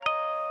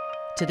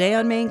Today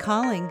on Maine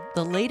Calling,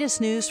 the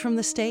latest news from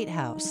the State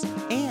House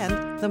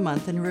and the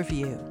month in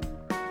review.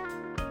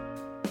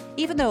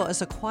 Even though it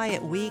was a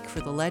quiet week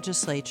for the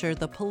legislature,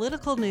 the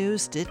political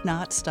news did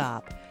not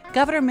stop.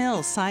 Governor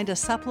Mills signed a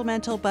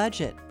supplemental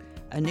budget.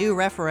 A new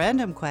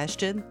referendum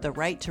question, the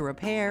right to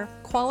repair,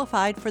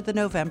 qualified for the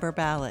November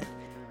ballot.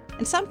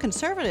 And some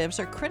conservatives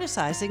are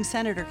criticizing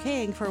Senator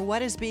King for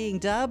what is being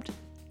dubbed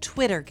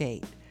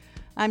Twittergate.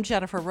 I'm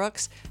Jennifer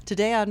Rooks.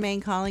 Today on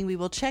Maine Calling, we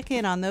will check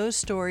in on those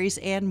stories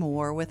and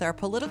more with our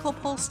political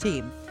pulse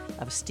team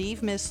of Steve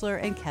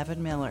Missler and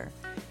Kevin Miller.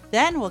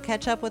 Then we'll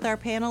catch up with our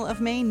panel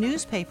of Maine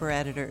newspaper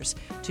editors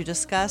to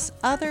discuss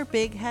other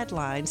big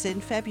headlines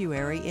in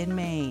February in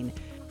Maine,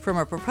 from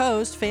a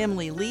proposed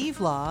family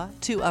leave law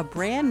to a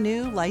brand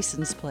new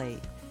license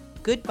plate.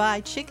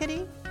 Goodbye,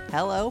 chickadee.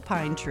 Hello,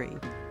 pine tree.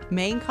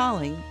 Maine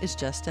Calling is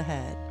just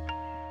ahead.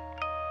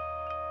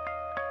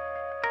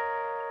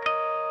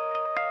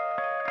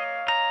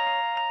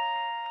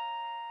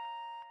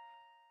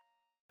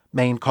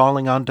 Maine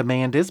Calling on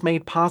Demand is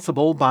made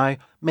possible by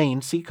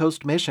Maine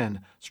Seacoast Mission,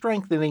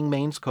 strengthening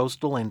Maine's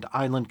coastal and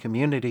island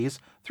communities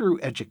through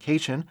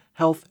education,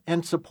 health,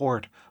 and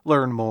support.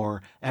 Learn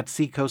more at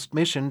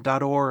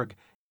seacoastmission.org.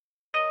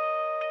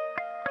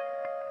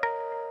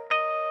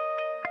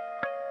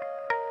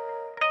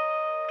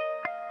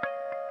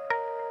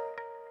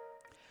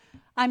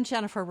 I'm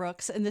Jennifer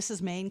Rooks, and this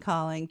is Maine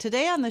Calling.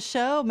 Today on the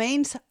show,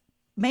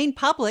 Maine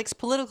Public's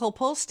Political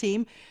Pulse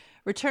team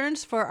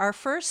returns for our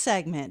first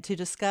segment to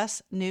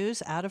discuss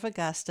news out of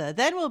Augusta.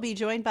 Then we'll be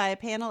joined by a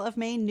panel of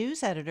Maine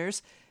news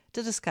editors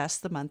to discuss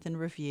the month in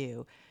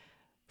review.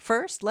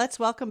 First, let's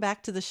welcome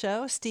back to the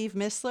show Steve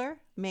Missler,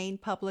 Maine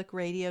Public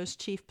Radio's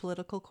chief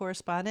political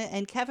correspondent,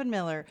 and Kevin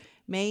Miller,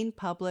 Maine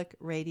Public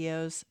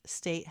Radio's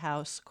State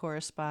House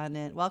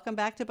correspondent. Welcome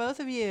back to both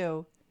of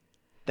you.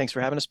 Thanks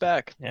for having us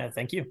back. Yeah,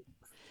 thank you.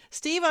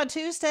 Steve, on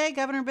Tuesday,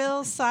 Governor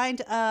Mills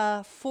signed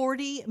a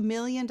 $40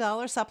 million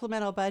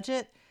supplemental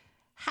budget.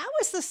 How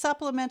is the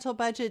supplemental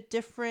budget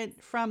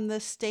different from the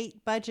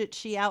state budget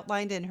she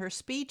outlined in her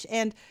speech?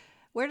 And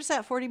where does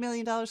that $40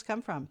 million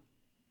come from?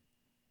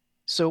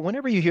 So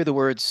whenever you hear the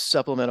word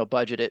supplemental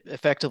budget, it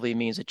effectively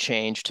means a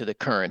change to the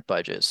current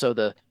budget. So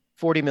the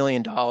 $40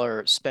 million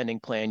spending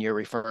plan you're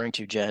referring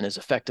to, Jen, is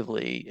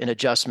effectively an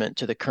adjustment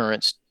to the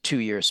current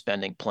two-year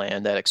spending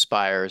plan that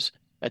expires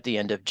at the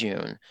end of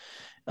June.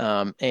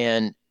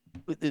 And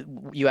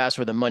you asked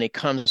where the money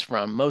comes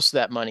from. Most of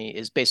that money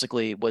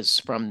was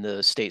from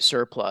the state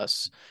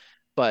surplus,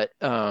 but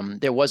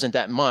there wasn't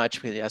that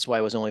much. That's why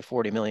it was only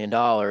 $40 million.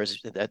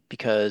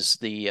 Because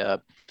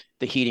the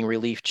heating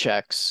relief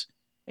checks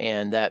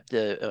and that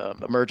the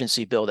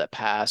emergency bill that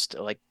passed,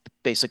 like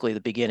basically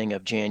the beginning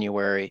of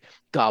January,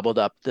 gobbled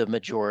up the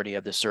majority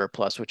of the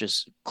surplus, which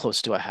is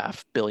close to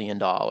 $500 million.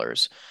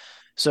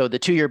 So the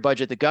two-year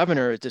budget the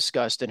governor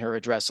discussed in her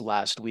address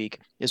last week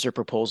is her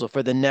proposal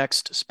for the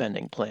next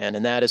spending plan,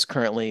 and that is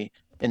currently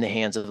in the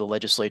hands of the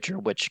legislature,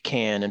 which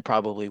can and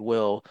probably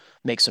will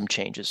make some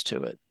changes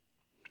to it.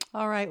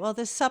 All right. Well,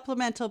 this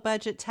supplemental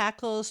budget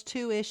tackles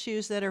two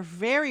issues that are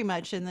very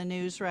much in the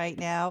news right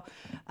now.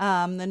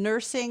 The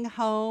nursing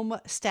home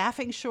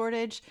staffing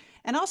shortage,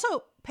 and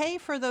also pay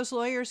for those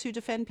lawyers who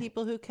defend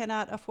people who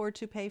cannot afford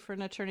to pay for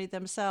an attorney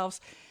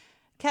themselves.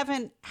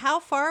 Kevin, how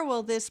far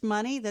will this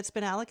money that's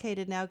been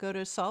allocated now go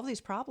to solve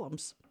these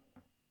problems?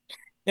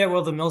 Yeah,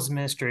 well, the Mills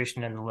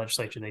administration and the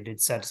legislature, they did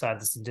set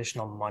aside this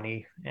additional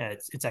money.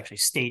 It's actually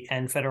state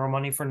and federal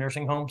money for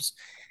nursing homes.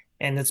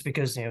 And that's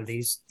because,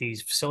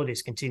 these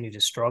facilities continue to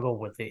struggle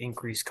with the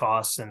increased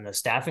costs and the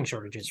staffing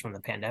shortages from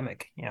the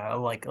pandemic.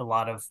 Like a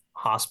lot of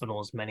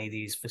hospitals, many of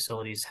these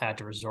facilities had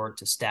to resort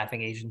to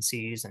staffing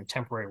agencies and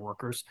temporary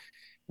workers,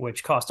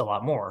 which cost a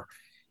lot more.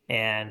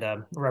 And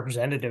a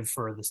representative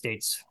for the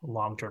state's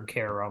long-term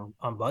care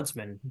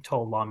ombudsman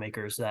told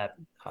lawmakers that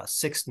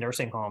 6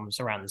 nursing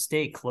homes around the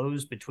state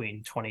closed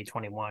between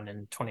 2021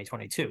 and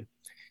 2022,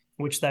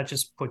 which that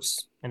just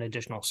puts an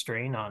additional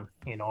strain on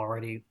an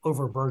already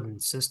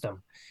overburdened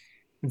system.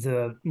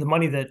 The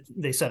money that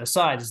they set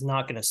aside is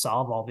not going to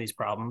solve all these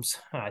problems.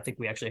 I think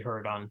we actually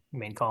heard on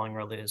Maine Calling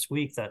earlier this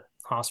week that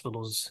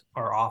hospitals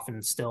are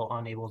often still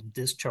unable to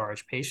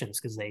discharge patients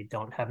because they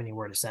don't have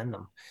anywhere to send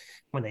them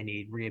when they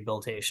need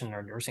rehabilitation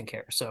or nursing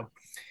care. So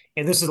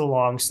this is a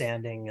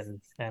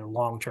long-standing and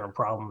long-term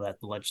problem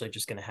that the legislature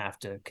is going to have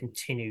to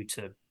continue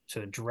to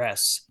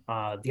address.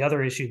 The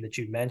other issue that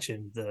you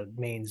mentioned, the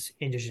Maine's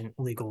indigent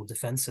legal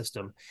defense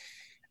system,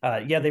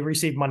 they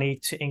received money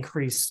to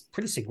increase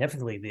pretty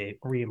significantly the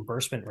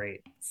reimbursement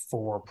rate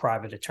for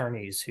private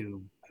attorneys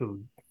who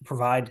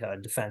provide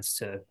defense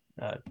to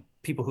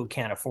people who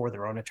can't afford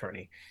their own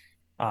attorney.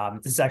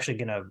 This is actually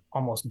going to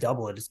almost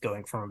double it. It's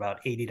going from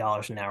about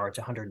 $80 an hour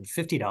to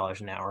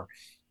 $150 an hour.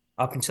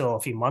 Up until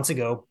a few months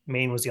ago,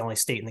 Maine was the only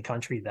state in the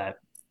country that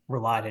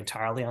relied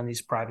entirely on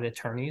these private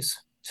attorneys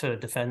to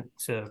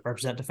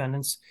represent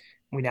defendants.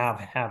 We now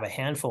have a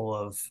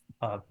handful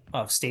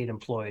of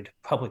state-employed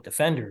public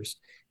defenders,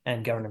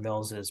 and Governor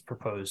Mills has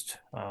proposed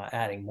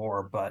adding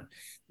more. But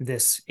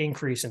this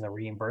increase in the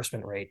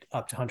reimbursement rate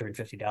up to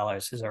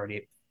 $150 has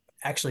already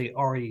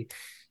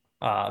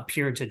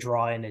appeared to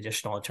draw in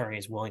additional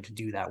attorneys willing to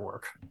do that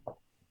work.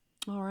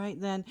 All right,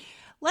 then.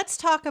 Let's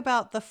talk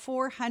about the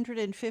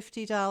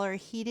 $450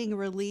 heating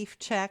relief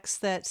checks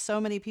that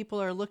so many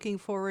people are looking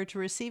forward to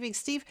receiving.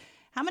 Steve,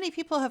 how many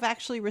people have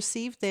actually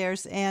received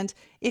theirs? And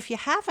if you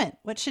haven't,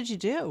 what should you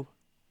do?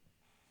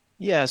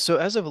 Yeah, so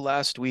as of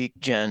last week,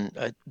 Jen,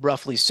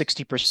 roughly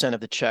 60%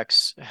 of the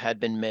checks had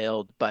been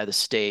mailed by the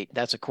state.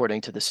 That's according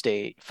to the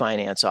state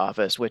finance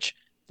office, which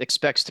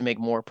expects to make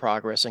more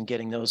progress on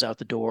getting those out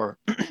the door.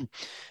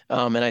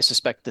 And I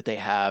suspect that they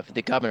have.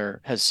 The governor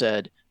has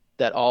said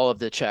that all of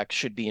the checks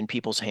should be in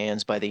people's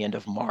hands by the end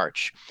of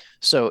March.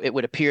 So it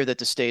would appear that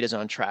the state is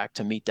on track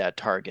to meet that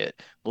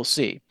target. We'll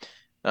see.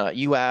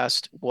 You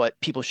asked what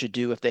people should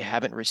do if they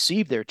haven't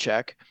received their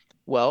check.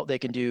 Well, they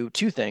can do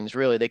two things,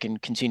 really. They can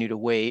continue to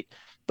wait.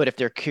 But if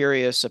they're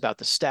curious about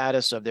the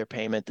status of their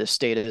payment, the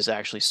state has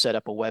actually set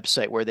up a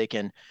website where they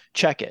can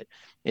check it.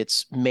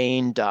 It's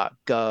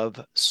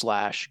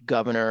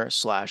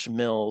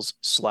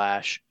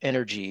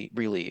maine.gov/governor/mills/energy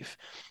relief.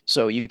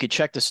 So you could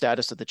check the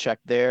status of the check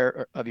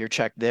there, of your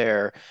check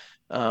there.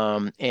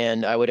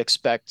 And I would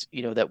expect,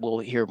 that we'll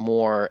hear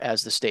more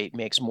as the state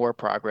makes more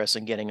progress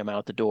in getting them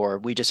out the door.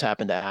 We just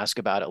happened to ask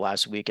about it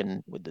last week,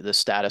 and the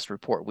status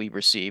report we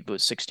received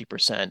was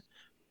 60%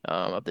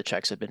 of the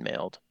checks had been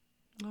mailed.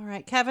 All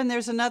right, Kevin,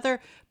 there's another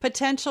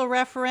potential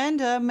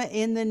referendum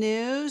in the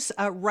news,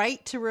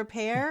 right to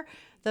repair.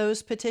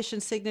 Those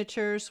petition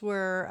signatures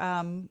were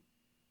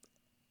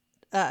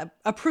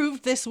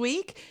approved this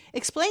week.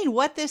 Explain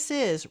what this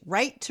is,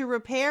 right to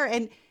repair.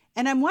 And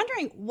I'm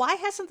wondering, why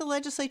hasn't the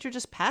legislature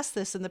just passed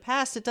this in the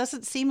past? It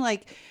doesn't seem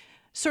like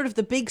sort of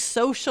the big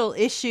social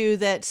issue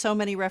that so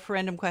many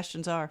referendum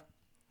questions are.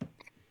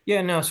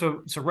 Yeah, no.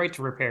 So right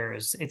to repair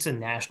it's a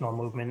national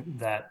movement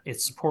that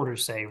its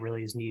supporters say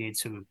really is needed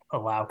to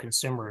allow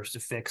consumers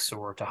to fix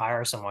or to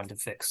hire someone to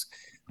fix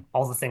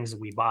all the things that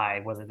we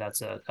buy, whether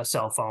that's a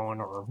cell phone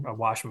or a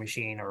washing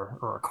machine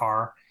or a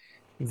car.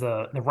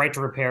 The right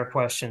to repair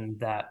question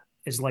that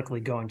is likely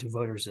going to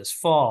voters this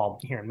fall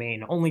here in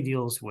Maine only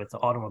deals with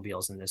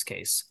automobiles in this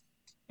case.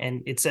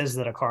 And it says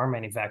that a car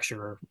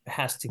manufacturer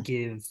has to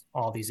give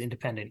all these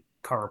independent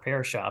car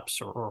repair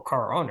shops or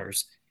car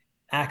owners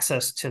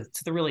access to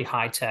the really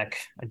high-tech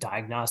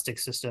diagnostic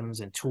systems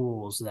and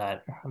tools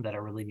that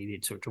are really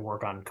needed to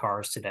work on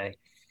cars today.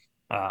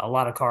 A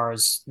lot of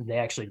cars, they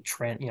actually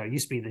it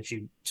used to be that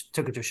you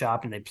took it to a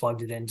shop and they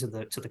plugged it into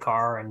the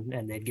car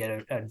and they'd get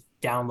a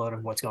download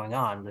of what's going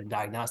on, the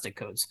diagnostic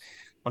codes.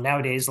 Well,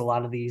 nowadays, a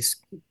lot of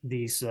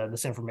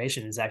this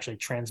information is actually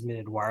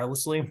transmitted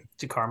wirelessly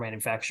to car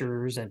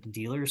manufacturers and to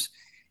dealers.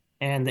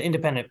 And the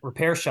independent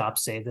repair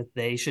shops say that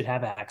they should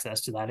have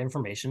access to that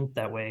information.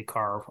 That way,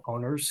 car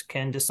owners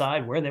can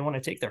decide where they want to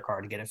take their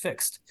car to get it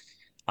fixed.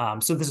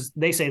 So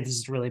they say this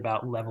is really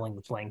about leveling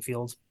the playing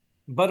field.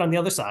 But on the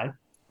other side,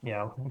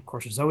 of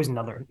course, there's always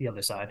the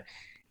other side.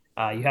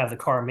 You have the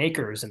car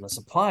makers and the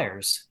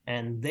suppliers,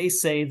 and they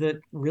say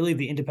that really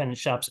the independent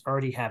shops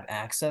already have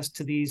access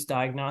to these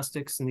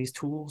diagnostics and these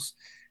tools.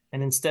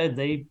 And instead,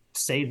 they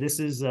say this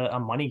is a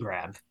money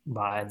grab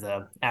by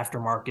the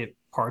aftermarket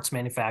parts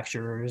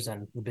manufacturers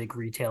and the big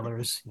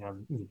retailers, the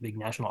big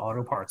national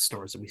auto parts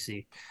stores that we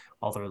see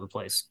all over the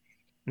place.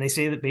 And they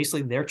say that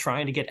basically they're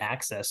trying to get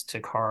access to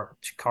car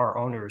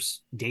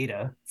owners'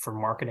 data for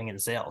marketing and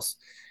sales.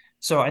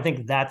 So I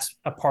think that's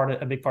a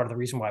big part of the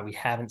reason why we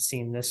haven't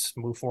seen this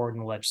move forward in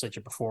the legislature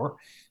before.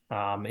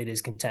 It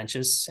is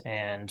contentious,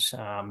 and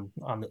on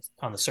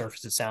the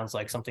surface, it sounds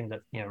like something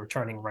that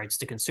returning rights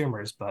to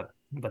consumers, but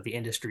the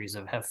industries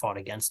have fought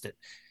against it.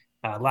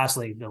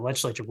 Lastly, the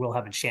legislature will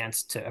have a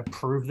chance to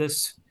approve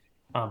this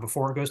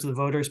before it goes to the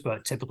voters,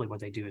 but typically what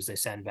they do is they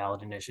send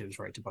ballot initiatives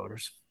right to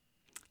voters.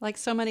 Like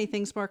so many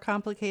things more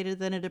complicated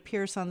than it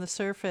appears on the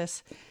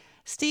surface.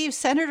 Steve,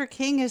 Senator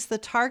King is the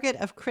target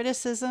of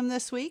criticism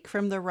this week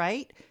from the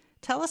right.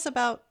 Tell us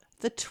about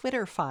the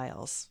Twitter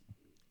files.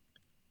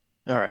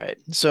 All right.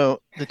 So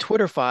the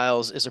Twitter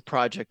files is a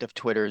project of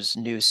Twitter's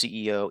new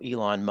CEO,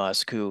 Elon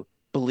Musk, who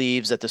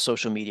believes that the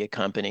social media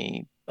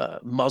company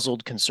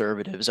muzzled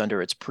conservatives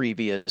under its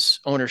previous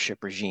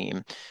ownership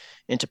regime.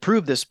 And to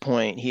prove this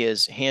point, he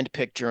has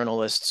handpicked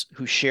journalists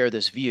who share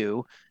this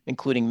view,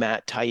 including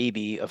Matt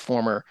Taibbi, a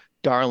former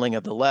darling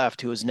of the left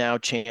who is now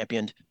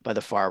championed by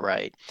the far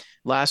right.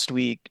 Last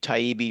week,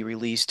 Taibbi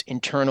released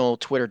internal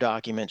Twitter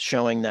documents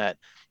showing that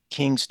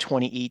King's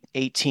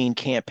 2018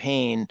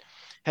 campaign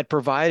had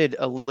provided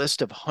a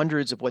list of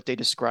hundreds of what they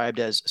described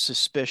as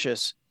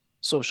suspicious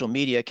social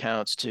media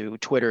accounts to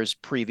Twitter's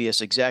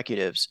previous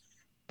executives.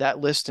 That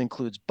list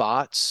includes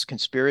bots,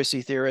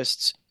 conspiracy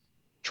theorists,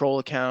 troll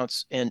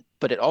accounts,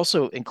 but it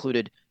also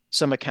included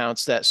some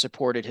accounts that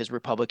supported his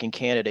Republican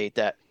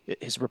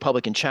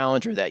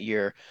challenger that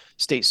year,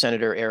 State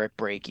Senator Eric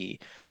Brakey.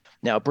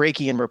 Now,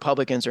 Brakey and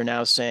Republicans are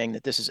now saying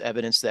that this is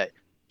evidence that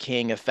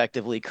King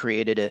effectively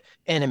created an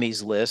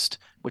enemies list,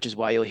 which is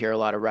why you'll hear a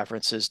lot of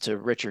references to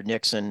Richard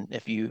Nixon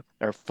if you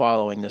are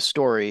following the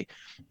story,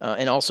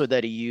 and also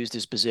that he used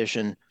his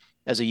position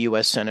as a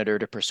U.S. senator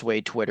to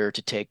persuade Twitter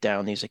to take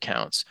down these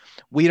accounts.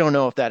 We don't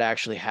know if that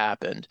actually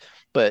happened,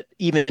 but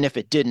even if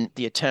it didn't,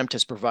 the attempt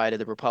has provided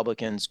the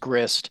Republicans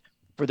grist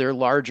for their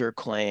larger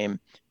claim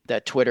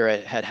that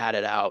Twitter had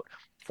it out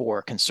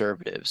for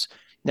conservatives.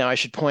 Now, I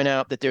should point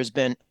out that there's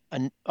been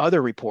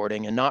other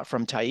reporting, and not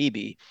from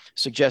Taibbi,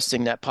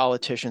 suggesting that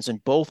politicians in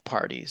both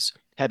parties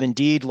have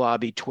indeed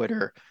lobbied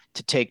Twitter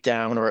to take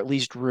down or at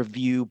least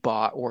review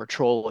bot or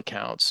troll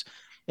accounts.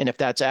 And if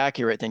that's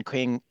accurate, then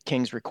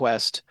King's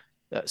request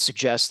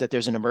suggests that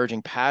there's an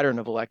emerging pattern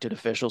of elected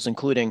officials,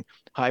 including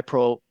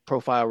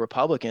high-profile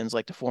Republicans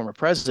like the former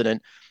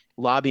president,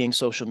 lobbying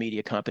social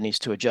media companies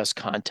to adjust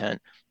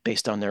content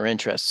based on their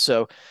interests.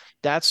 So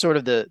that's sort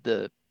of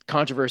the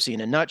controversy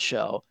in a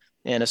nutshell.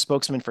 And a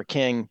spokesman for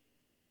King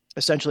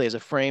essentially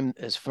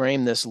has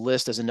framed this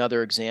list as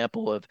another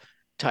example of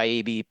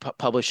Taibbi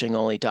publishing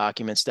only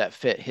documents that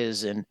fit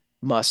his and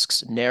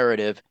Musk's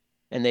narrative.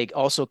 And they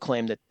also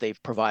claim that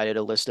they've provided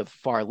a list of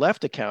far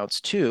left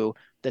accounts too,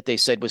 that they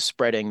said was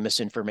spreading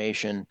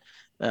misinformation.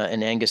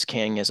 And Angus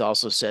King has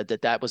also said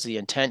that was the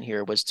intent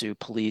here, was to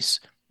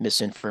police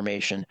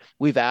misinformation.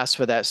 We've asked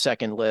for that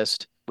second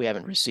list. We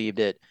haven't received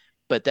it,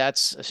 but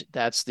that's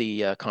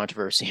the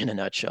controversy in a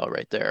nutshell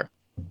right there.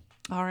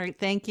 All right.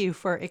 Thank you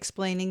for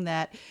explaining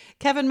that.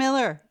 Kevin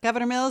Miller,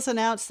 Governor Mills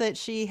announced that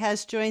she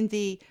has joined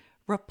the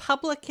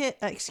Reproductive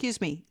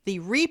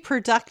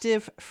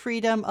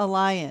Freedom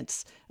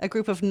Alliance, a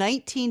group of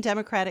 19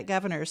 Democratic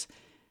governors.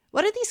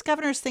 What do these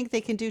governors think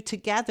they can do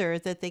together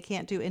that they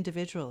can't do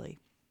individually?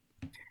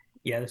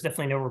 Yeah, there's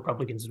definitely no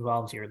Republicans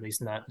involved here, at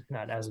least not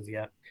as of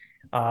yet.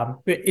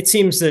 But it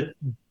seems that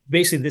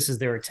basically this is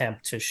their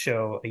attempt to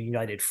show a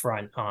united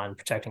front on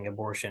protecting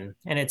abortion.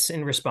 And it's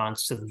in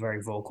response to the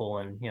very vocal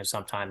and,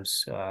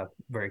 sometimes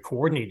very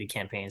coordinated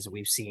campaigns that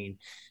we've seen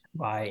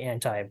by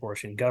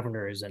anti-abortion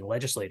governors and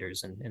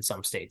legislators in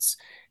some states.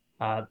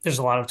 There's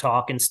a lot of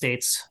talk in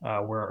states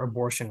where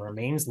abortion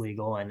remains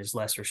legal and is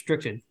less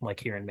restricted,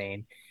 like here in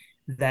Maine,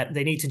 that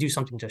they need to do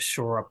something to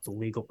shore up the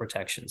legal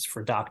protections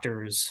for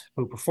doctors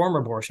who perform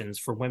abortions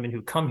for women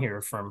who come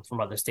here from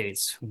other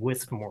states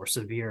with more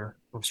severe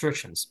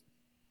restrictions.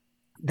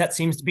 That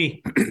seems to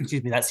be,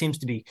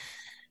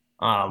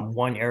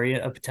 one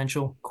area of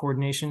potential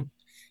coordination.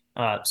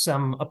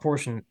 Some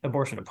abortion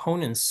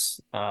opponents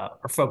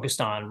are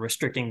focused on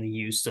restricting the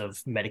use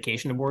of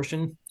medication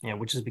abortion,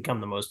 which has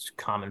become the most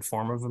common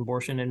form of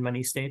abortion in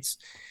many states.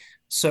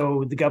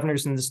 So the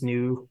governors in this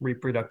new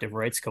reproductive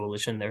rights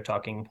coalition, they're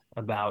talking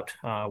about,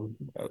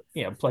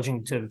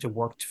 pledging to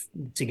work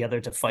together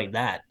to fight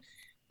that.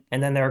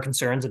 And then there are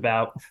concerns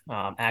about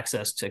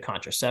access to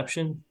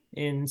contraception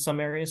in some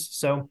areas.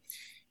 So,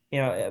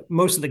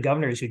 most of the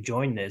governors who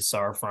joined this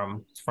are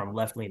from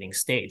left-leaning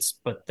states,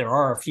 but there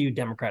are a few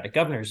Democratic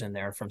governors in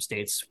there from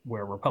states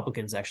where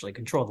Republicans actually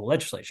control the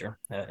legislature.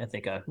 I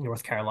think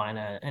North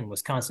Carolina and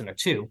Wisconsin are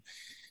two.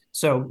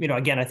 So,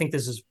 again, I think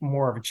this is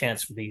more of a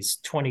chance for these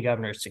 20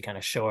 governors to kind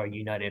of show a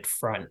united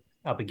front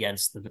up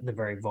against the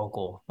very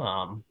vocal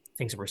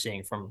things that we're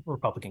seeing from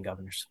Republican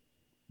governors.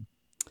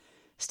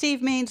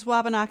 Steve, Maine's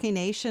Wabanaki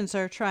Nations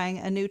are trying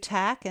a new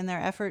tack in their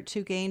effort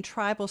to gain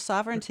tribal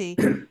sovereignty.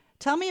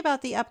 Tell me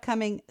about the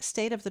upcoming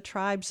State of the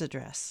Tribes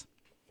address.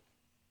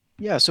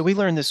 Yeah, so we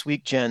learned this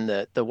week, Jen,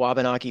 that the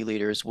Wabanaki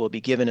leaders will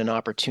be given an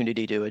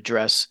opportunity to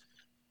address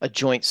a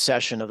joint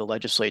session of the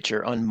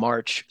legislature on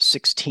March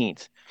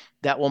 16th.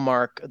 That will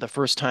mark the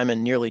first time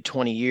in nearly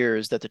 20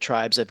 years that the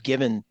tribes have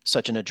given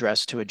such an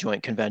address to a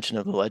joint convention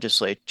of the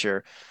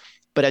legislature.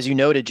 But as you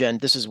noted, Jen,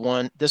 this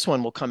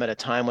one will come at a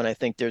time when I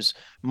think there's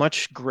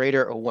much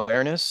greater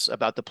awareness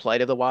about the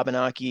plight of the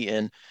Wabanaki,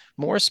 and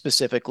more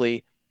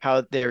specifically,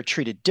 how they're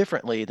treated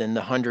differently than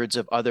the hundreds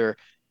of other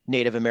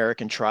Native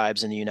American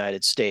tribes in the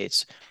United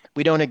States.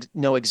 We don't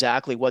know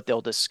exactly what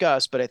they'll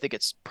discuss, but I think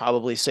it's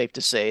probably safe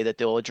to say that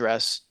they'll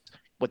address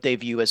what they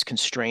view as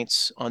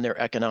constraints on their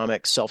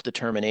economic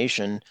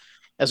self-determination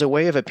as a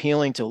way of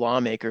appealing to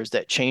lawmakers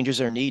that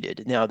changes are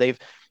needed. Now, they've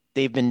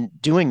been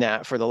doing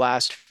that for the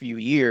last few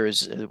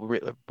years,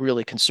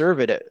 really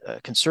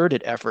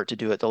concerted effort to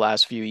do it the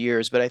last few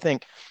years. But I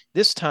think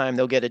this time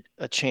they'll get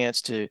a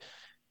chance to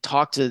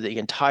talk to the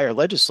entire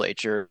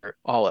legislature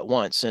all at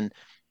once. And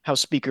House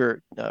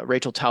Speaker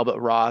Rachel Talbot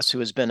Ross, who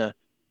has been a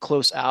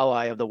close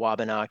ally of the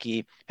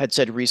Wabanaki, had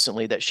said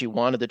recently that she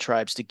wanted the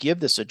tribes to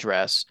give this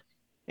address,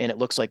 and it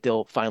looks like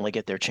they'll finally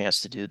get their chance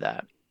to do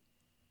that.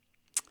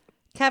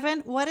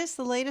 Kevin, what is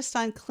the latest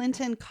on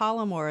Clinton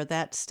Collimore,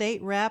 that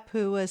state rep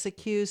who was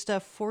accused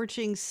of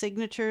forging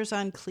signatures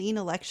on clean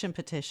election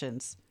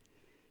petitions?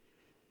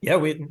 Yeah,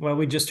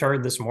 we just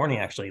heard this morning,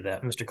 actually,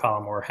 that Mr.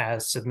 Collimore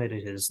has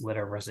submitted his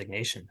letter of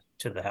resignation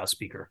to the House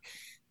Speaker.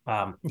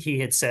 He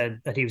had said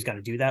that he was going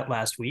to do that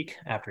last week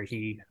after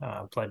he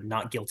pled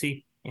not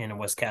guilty in a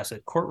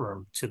Westcasset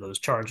courtroom to those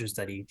charges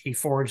that he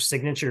forged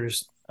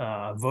signatures,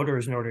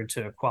 voters, in order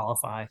to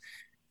qualify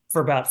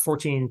for about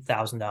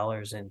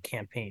 $14,000 in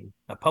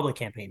public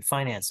campaign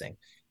financing.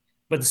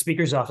 But the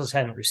Speaker's office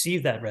hadn't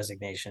received that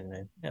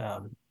resignation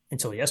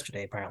until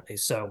yesterday, apparently.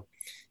 So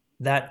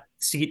that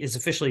seat is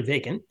officially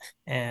vacant,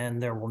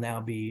 and there will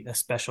now be a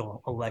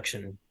special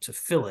election to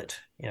fill it.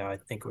 I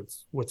think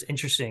what's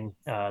interesting,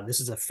 this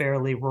is a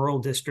fairly rural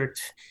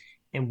district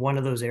in one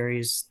of those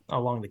areas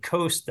along the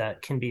coast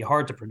that can be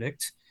hard to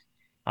predict.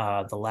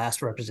 The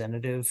last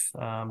representative,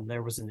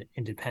 there was an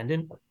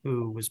independent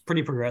who was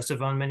pretty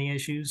progressive on many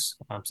issues,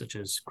 such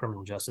as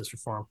criminal justice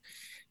reform.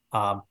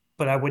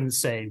 But I wouldn't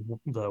say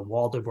the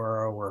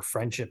Waldoboro or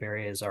Friendship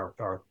areas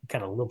are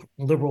kind of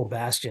liberal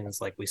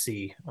bastions like we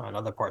see on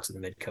other parts of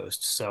the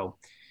mid-coast. So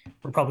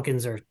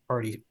Republicans are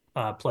already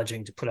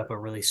pledging to put up a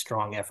really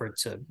strong effort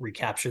to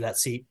recapture that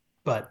seat.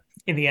 But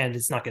in the end,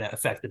 it's not going to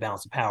affect the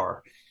balance of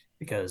power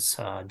because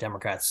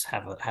Democrats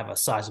have a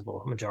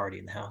sizable majority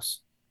in the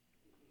House.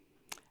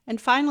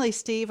 And finally,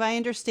 Steve, I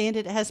understand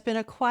it has been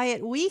a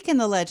quiet week in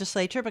the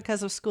legislature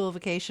because of school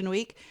vacation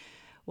week.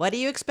 What do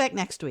you expect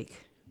next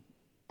week?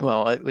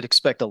 Well, I would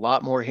expect a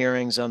lot more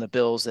hearings on the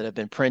bills that have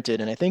been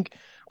printed. And I think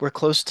we're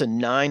close to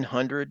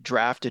 900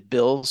 drafted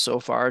bills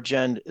so far,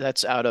 Jen.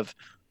 That's out of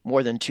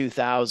more than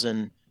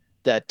 2,000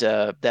 that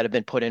have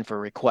been put in for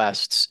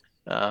requests.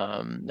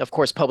 Of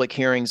course, public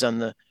hearings on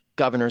the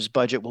governor's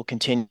budget will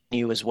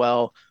continue as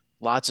well.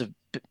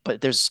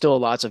 But there's still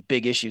lots of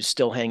big issues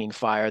still hanging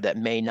fire that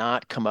may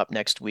not come up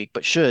next week,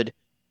 but should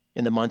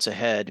in the months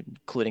ahead,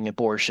 including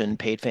abortion,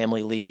 paid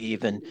family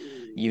leave, and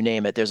you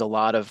name it. There's a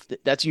lot of,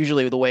 that's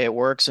usually the way it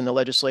works in the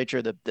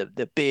legislature.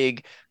 The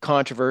big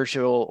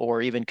controversial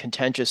or even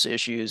contentious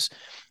issues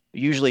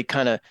usually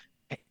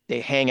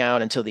they hang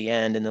out until the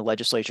end, and the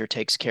legislature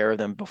takes care of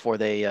them before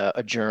they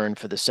adjourn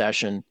for the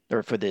session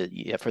or for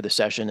the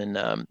session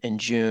in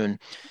June.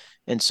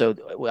 And so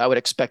I would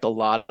expect a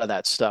lot of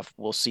that stuff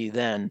we'll see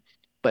then.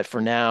 But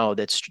for now,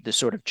 that's the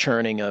sort of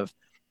churning of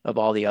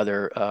all the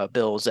other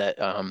bills that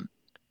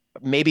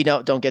maybe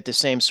don't get the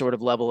same sort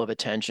of level of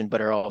attention,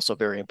 but are also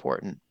very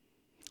important.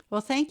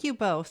 Well, thank you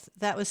both.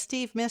 That was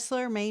Steve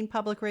Mistler, Maine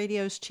Public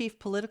Radio's chief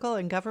political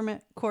and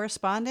government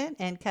correspondent,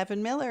 and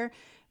Kevin Miller,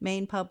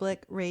 Maine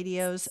Public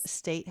Radio's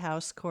State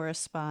House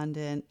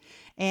correspondent.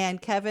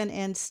 And Kevin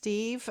and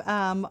Steve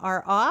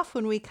are off.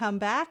 When we come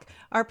back,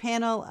 our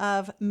panel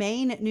of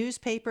Maine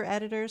newspaper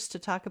editors to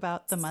talk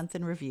about the month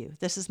in review.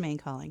 This is Maine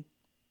Calling.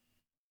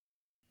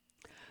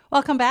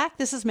 Welcome back.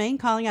 This is Maine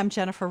Calling. I'm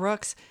Jennifer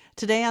Rooks.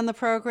 Today on the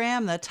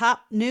program, the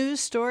top news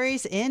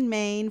stories in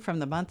Maine from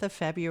the month of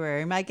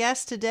February. My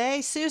guest today,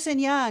 Susan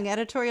Young,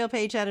 editorial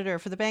page editor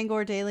for the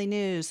Bangor Daily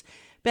News.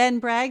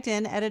 Ben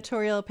Bragdon,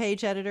 editorial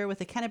page editor with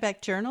the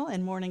Kennebec Journal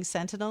and Morning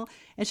Sentinel,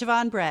 and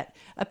Siobhan Brett,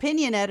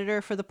 opinion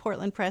editor for the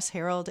Portland Press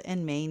Herald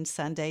and Maine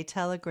Sunday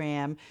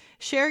Telegram.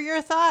 Share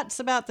your thoughts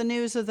about the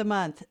news of the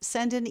month.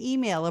 Send an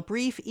email, a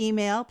brief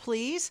email,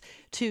 please,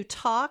 to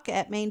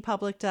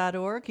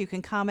talk@mainepublic.org. You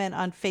can comment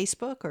on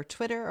Facebook or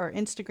Twitter or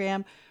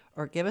Instagram,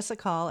 or give us a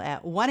call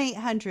at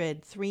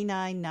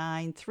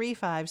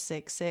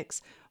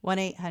 1-800-399-3566,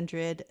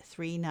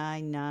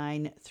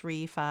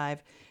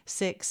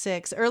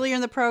 1-800-399-3566. Earlier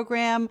in the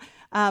program,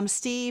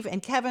 Steve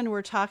and Kevin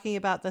were talking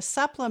about the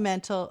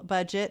supplemental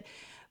budget.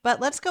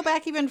 But let's go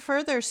back even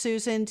further,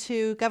 Susan,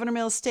 to Governor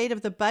Mills' State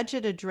of the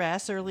Budget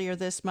address earlier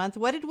this month.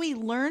 What did we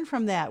learn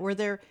from that? Were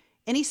there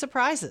any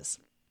surprises?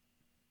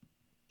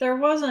 There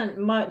wasn't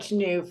much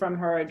new from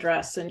her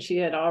address, since she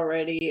had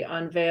already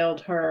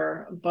unveiled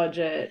her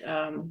budget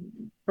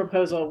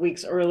proposal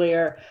weeks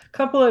earlier. A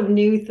couple of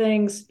new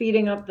things: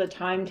 speeding up the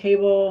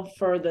timetable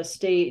for the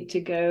state to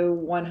go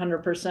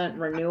 100%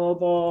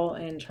 renewable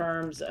in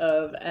terms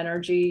of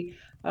energy.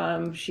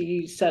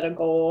 She set a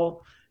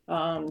goal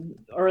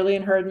early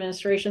in her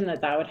administration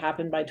that would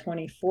happen by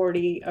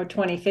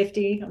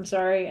 2050,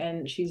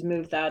 and she's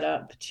moved that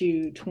up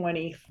to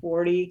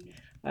 2040.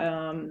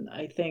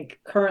 I think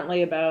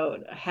currently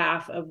about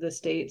half of the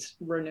state's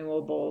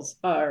renewables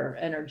or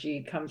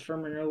energy comes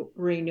from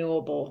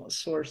renewable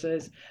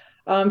sources.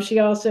 She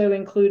also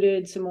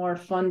included some more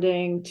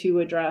funding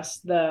to address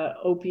the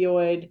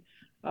opioid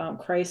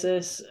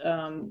crisis.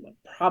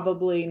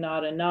 Probably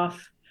not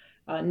enough.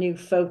 New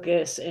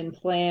focus and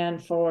plan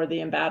for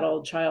the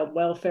embattled child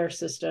welfare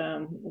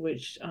system,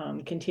 which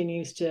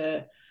continues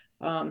to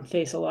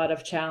face a lot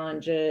of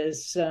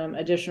challenges. Some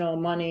additional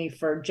money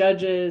for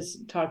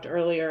judges. Talked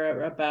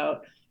earlier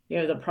about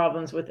the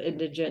problems with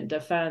indigent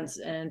defense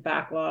and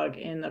backlog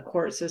in the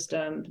court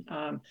system.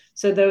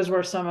 So those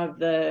were some of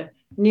the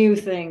new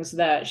things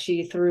that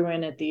she threw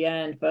in at the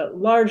end, but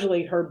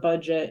largely her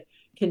budget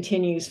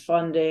continues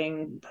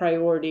funding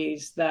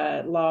priorities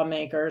that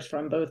lawmakers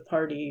from both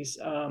parties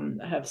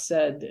have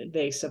said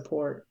they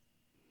support.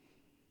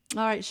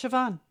 All right,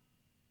 Siobhan.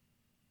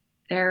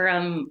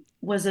 There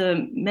was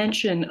a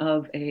mention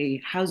of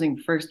a Housing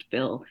First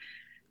bill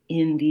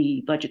in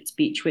the budget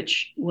speech,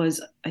 which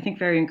was, I think,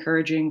 very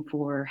encouraging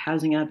for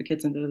housing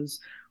advocates and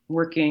those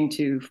working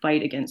to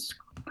fight against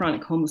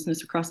chronic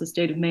homelessness across the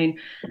state of Maine.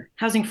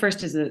 Housing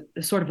First is a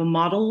sort of a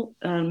model.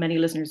 Many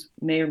listeners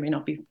may or may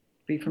not be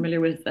familiar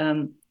with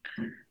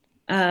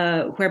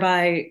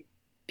whereby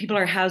people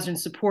are housed in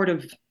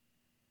supportive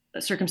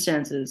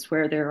circumstances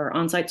where there are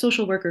on-site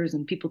social workers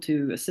and people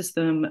to assist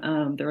them.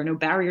 There are no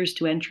barriers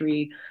to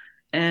entry,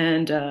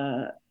 and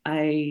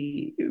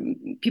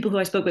people who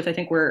I spoke with, I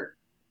think, were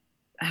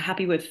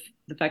happy with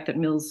the fact that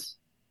Mills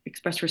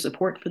expressed her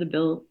support for the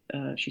bill.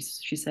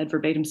 She said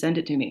verbatim, "Send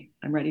it to me.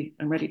 I'm ready.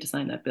 I'm ready to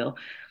sign that bill."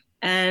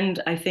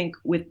 And I think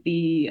with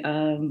the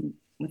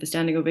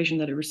standing ovation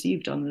that it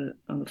received on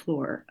the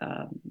floor,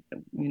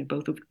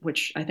 both of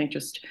which I think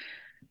just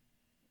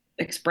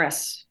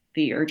express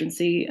the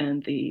urgency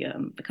and the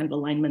kind of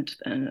alignment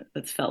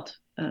that's felt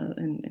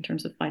in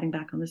terms of fighting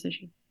back on this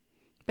issue.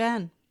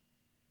 Ben.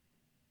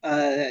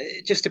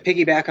 Just to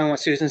piggyback on what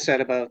Susan said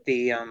about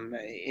the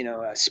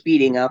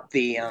speeding up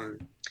the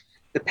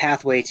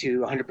pathway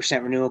to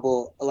 100%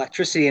 renewable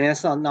electricity, and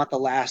that's not the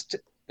last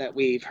that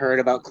we've heard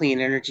about clean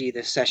energy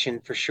this session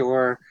for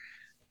sure.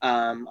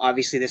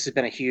 Obviously, this has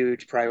been a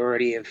huge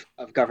priority of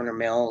Governor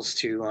Mills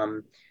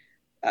to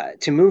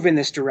move in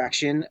this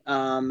direction.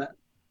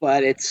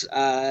 But it's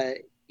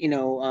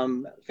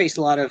faced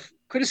a lot of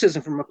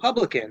criticism from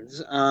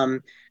Republicans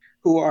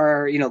who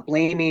are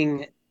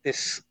blaming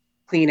this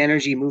clean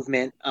energy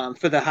movement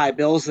for the high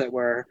bills that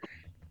we're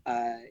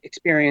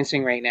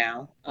experiencing right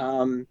now.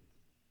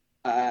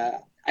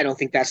 I don't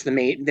think that's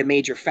the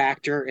major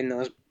factor in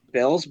those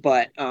bills,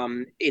 but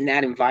in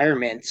that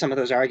environment, some of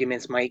those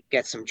arguments might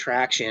get some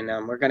traction.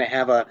 We're going to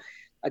have a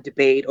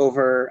debate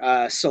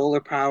over solar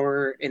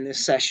power in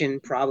this session,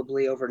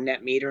 probably over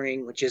net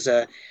metering, which is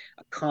a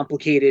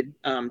complicated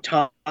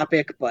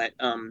topic, but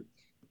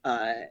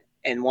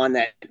and one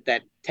that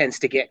tends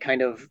to get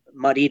kind of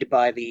muddied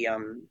by the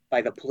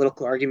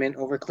political argument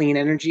over clean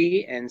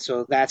energy, and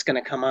so that's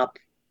going to come up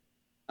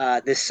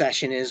this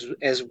session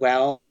as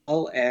well.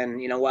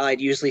 And while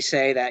I'd usually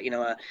say that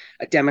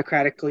a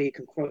democratically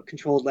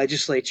controlled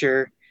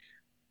legislature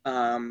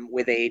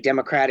with a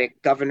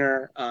Democratic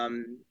governor,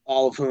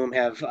 all of whom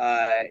have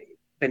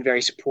been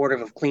very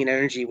supportive of clean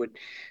energy, would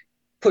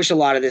push a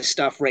lot of this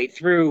stuff right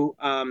through.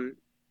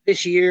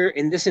 This year,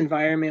 in this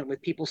environment,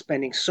 with people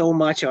spending so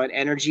much on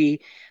energy,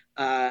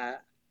 I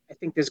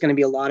think there's going to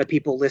be a lot of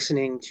people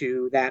listening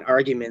to that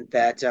argument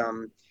that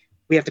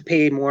we have to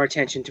pay more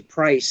attention to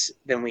price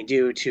than we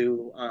do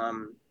to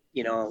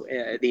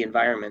the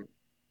environment.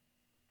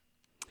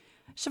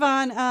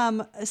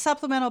 Siobhan,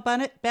 supplemental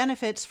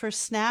benefits for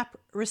SNAP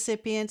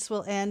recipients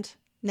will end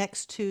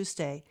next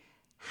Tuesday.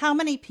 How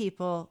many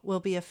people will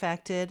be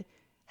affected?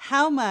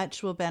 How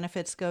much will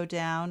benefits go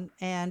down?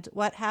 And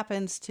what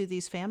happens to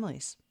these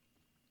families?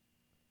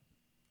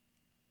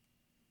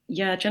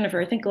 Yeah, Jennifer,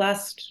 I think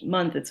last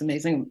month, it's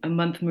amazing. A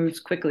month moves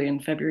quickly,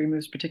 and February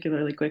moves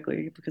particularly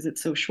quickly because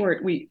it's so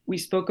short. We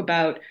spoke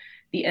about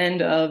the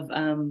end of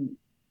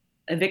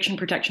eviction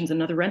protections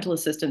and other rental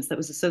assistance that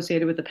was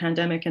associated with the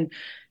pandemic. And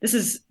this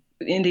is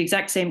in the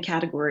exact same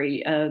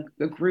category, a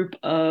group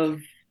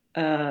of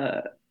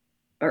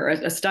or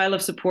a style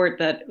of support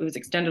that was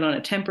extended on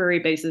a temporary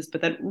basis, but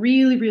that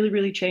really, really,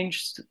 really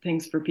changed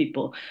things for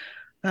people.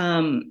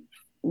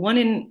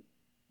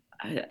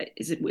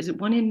 Is it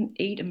 1 in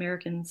 8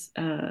 Americans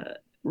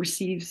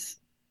receives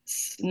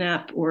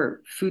SNAP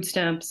or food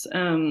stamps?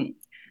 And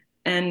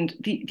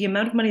the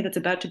amount of money that's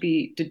about to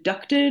be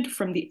deducted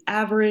from the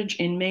average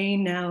in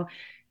Maine now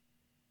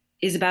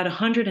is about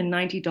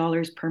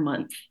 $190 per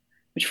month,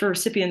 which for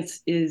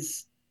recipients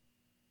is,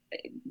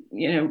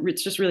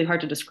 it's just really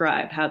hard to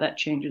describe how that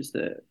changes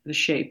the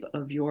shape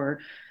of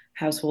your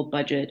household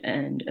budget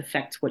and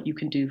affects what you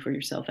can do for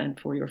yourself and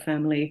for your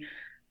family.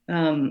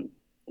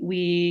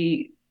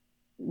 We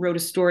wrote a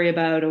story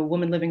about a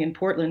woman living in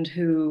Portland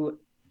whose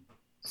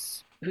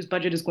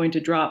budget is going to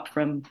drop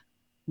from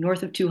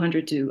north of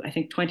 $200 to, I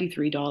think,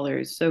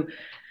 $23. So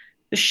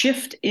the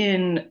shift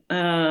in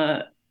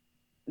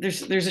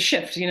there's a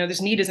shift.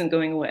 This need isn't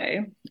going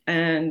away,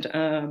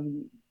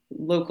 and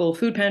local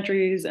food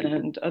pantries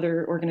and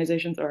other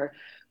organizations are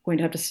going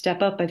to have to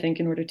step up, I think,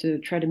 in order to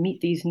try to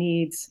meet these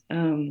needs.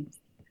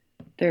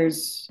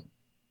 There's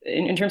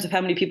in terms of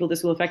how many people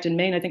this will affect in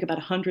Maine, I think about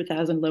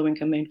 100,000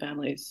 low-income Maine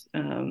families,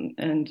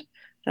 and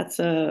that's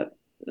an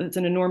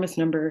enormous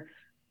number.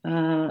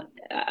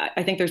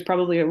 I think there's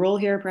probably a role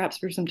here, perhaps,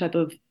 for some type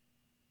of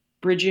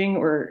bridging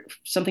or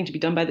something to be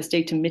done by the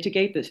state to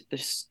mitigate the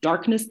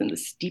starkness and the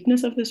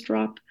steepness of this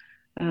drop,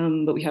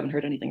 but we haven't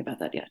heard anything about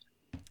that yet.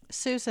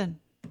 Susan.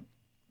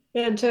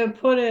 And to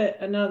put it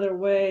another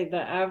way, the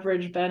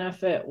average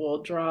benefit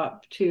will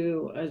drop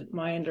to,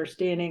 my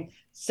understanding,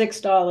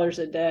 $6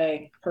 a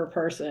day per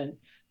person.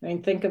 I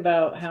mean, think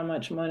about how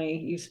much money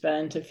you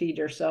spend to feed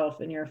yourself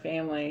and your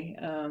family.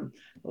 A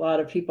lot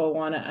of people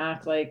want to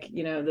act like,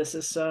 this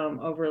is some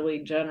overly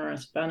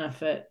generous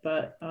benefit,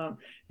 but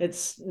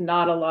it's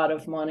not a lot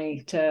of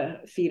money to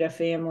feed a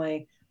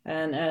family.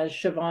 And as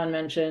Siobhan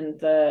mentioned,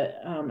 the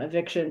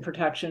eviction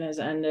protection has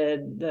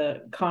ended.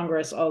 The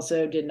Congress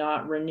also did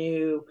not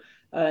renew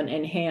an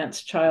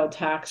enhanced child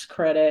tax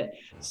credit.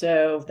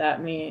 So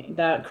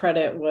that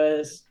credit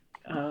was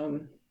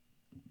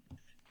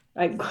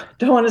I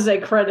don't want to say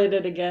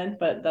credited again,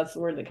 but that's the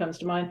word that comes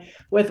to mind,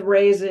 with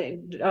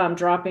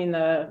dropping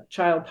the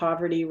child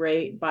poverty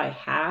rate by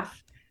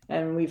half.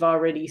 And we've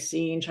already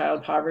seen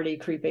child poverty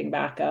creeping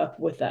back up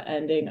with the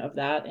ending of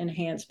that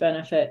enhanced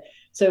benefit.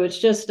 So it's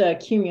just a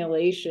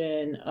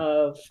accumulation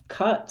of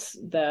cuts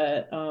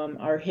that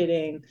are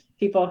hitting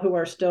people who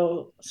are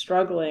still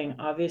struggling.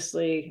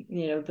 Obviously,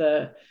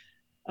 the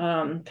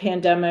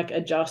pandemic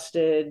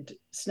adjusted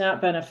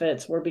SNAP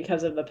benefits were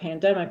because of the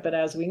pandemic, but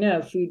as we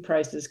know, food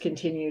prices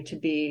continue to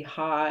be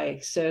high.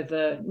 So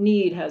the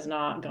need has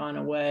not gone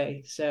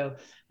away. So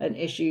an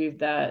issue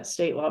that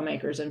state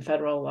lawmakers and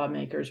federal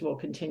lawmakers will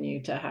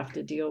continue to have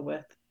to deal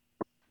with.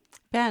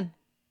 Ben.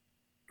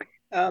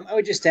 I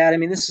would just add, I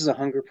mean, this is a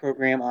hunger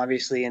program,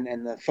 obviously, and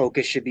the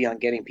focus should be on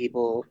getting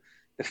people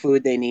the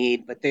food they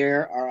need. But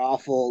there are an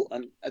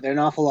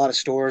awful lot of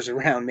stores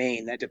around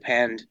Maine that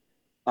depend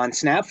on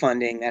SNAP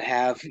funding that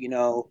have,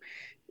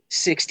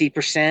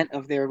 60%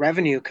 of their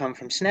revenue come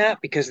from SNAP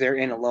because they're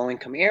in a low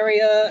income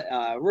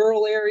area,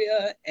 rural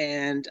area,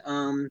 and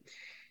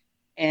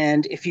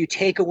if you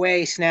take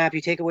away SNAP,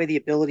 you take away the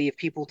ability of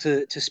people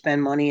to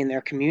spend money in their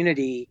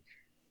community.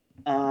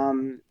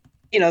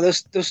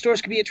 Those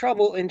stores could be in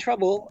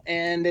trouble,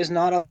 and there's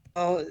not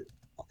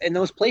in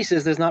those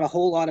places there's not a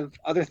whole lot of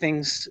other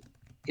things,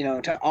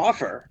 to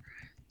offer.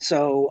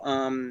 So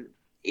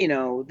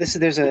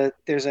there's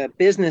a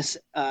business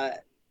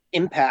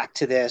impact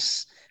to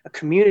this, a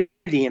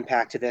community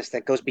impact to this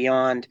that goes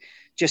beyond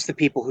just the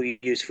people who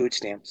use food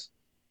stamps.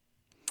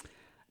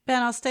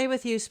 Ben, I'll stay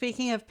with you.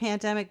 Speaking of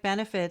pandemic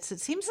benefits,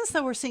 it seems as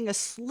though we're seeing a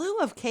slew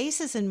of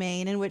cases in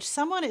Maine in which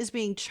someone is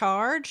being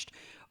charged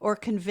or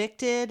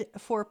convicted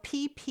for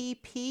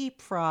PPP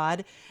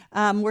fraud.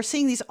 We're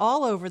seeing these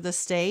all over the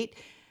state.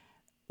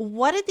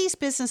 What did these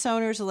business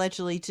owners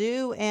allegedly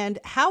do, and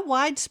how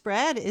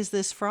widespread is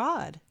this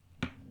fraud?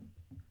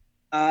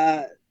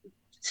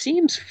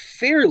 Seems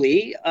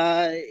fairly.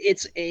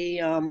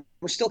 We're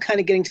still kind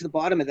of getting to the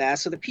bottom of that.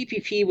 So the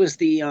PPP was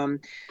the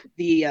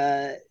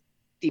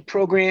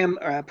program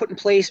put in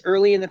place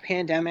early in the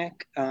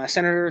pandemic.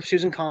 Senator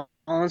Susan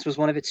Collins was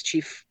one of its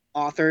chief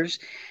authors.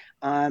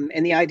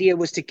 And the idea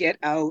was to get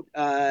out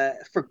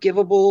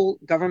forgivable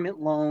government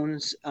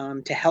loans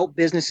to help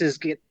businesses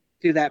get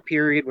through that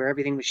period where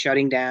everything was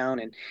shutting down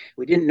and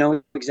we didn't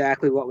know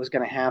exactly what was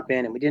going to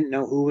happen and we didn't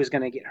know who was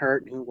going to get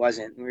hurt and who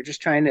wasn't. We were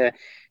just trying to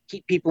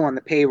keep people on the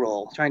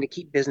payroll, trying to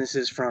keep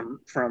businesses from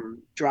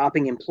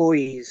dropping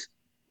employees,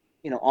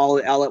 all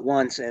at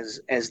once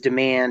as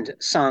demand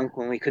sunk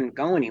when we couldn't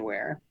go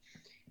anywhere.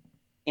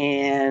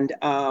 And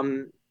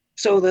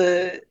so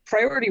the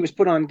priority was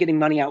put on getting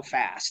money out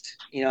fast.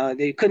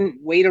 They couldn't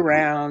wait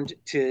around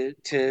to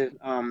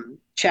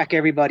check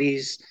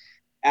everybody's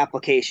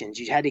applications.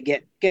 You had to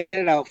get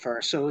it out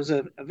first. So it was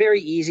a very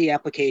easy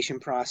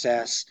application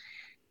process.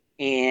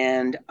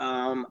 And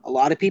a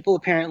lot of people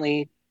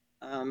apparently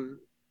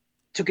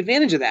took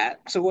advantage of that.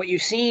 So what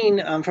you've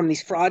seen from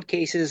these fraud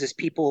cases is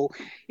people,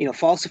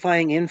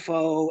 falsifying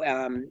info,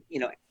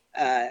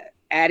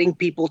 adding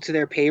people to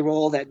their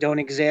payroll that don't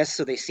exist.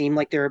 So they seem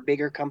like they're a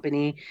bigger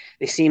company.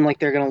 They seem like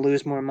they're going to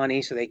lose more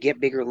money. So they get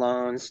bigger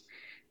loans.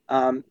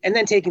 And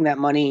then taking that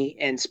money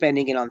and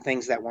spending it on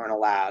things that weren't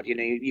allowed.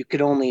 You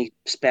could only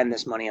spend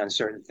this money on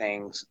certain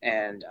things.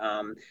 And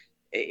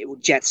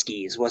jet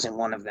skis wasn't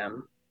one of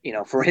them.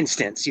 For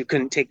instance, you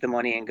couldn't take the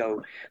money and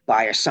go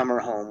buy a summer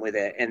home with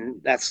it.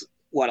 And that's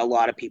what a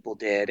lot of people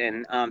did.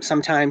 And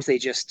sometimes they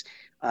just,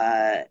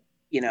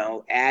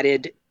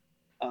 added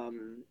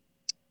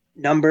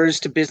numbers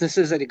to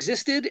businesses that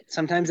existed.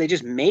 Sometimes they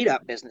just made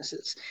up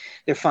businesses.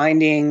 They're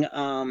finding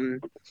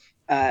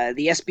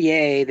the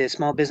SBA, the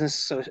Small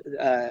Business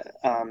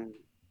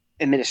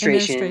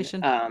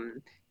Administration.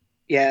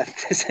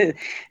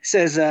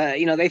 Says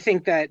they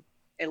think that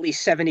at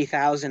least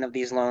 70,000 of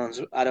these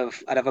loans out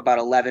of about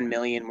 11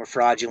 million were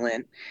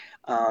fraudulent.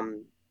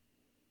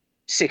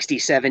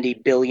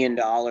 60-70 billion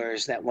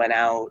dollars that went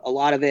out. A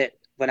lot of it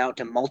went out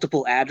to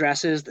multiple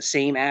addresses, the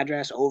same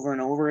address over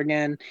and over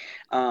again.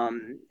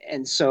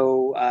 And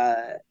so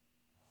a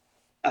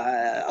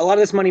lot of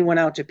this money went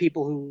out to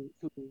people who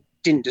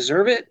didn't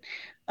deserve it.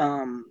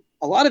 A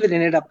lot of it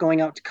ended up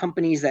going out to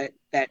companies that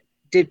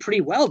did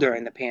pretty well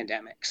during the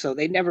pandemic. So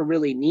they never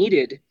really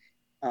needed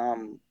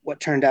what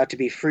turned out to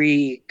be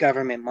free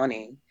government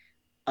money.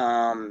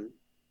 And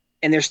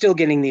they're still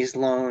getting these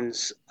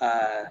loans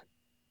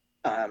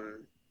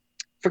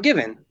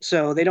forgiven.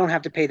 So they don't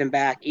have to pay them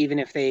back, even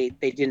if they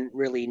didn't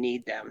really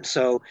need them.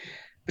 So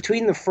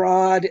between the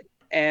fraud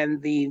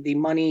and the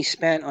money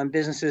spent on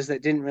businesses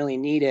that didn't really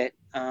need it,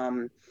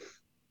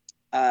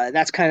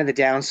 that's kind of the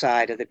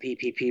downside of the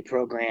PPP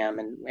program.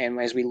 And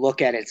as we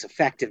look at its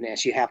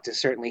effectiveness, you have to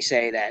certainly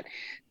say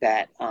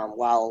that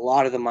while a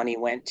lot of the money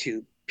went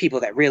to people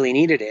that really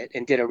needed it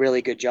and did a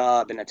really good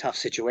job in a tough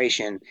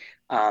situation,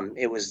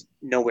 it was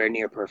nowhere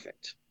near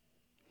perfect.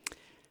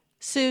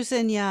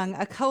 Susan Young,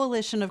 a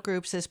coalition of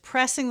groups is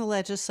pressing the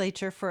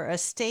legislature for a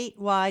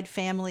statewide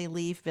family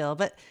leave bill,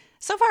 but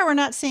so far we're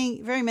not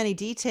seeing very many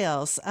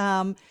details.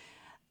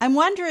 I'm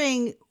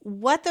wondering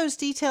what those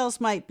details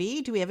might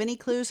be. Do we have any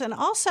clues? And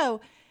also,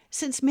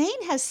 since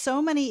Maine has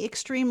so many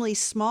extremely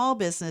small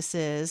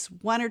businesses,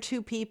 one or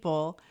two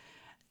people,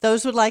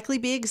 those would likely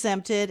be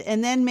exempted.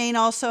 And then Maine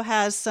also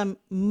has some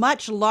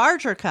much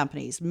larger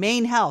companies,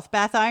 Maine Health,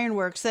 Bath Iron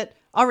Works, that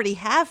already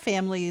have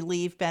family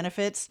leave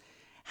benefits.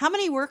 How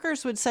many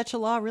workers would such a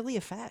law really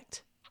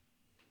affect?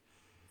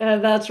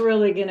 That's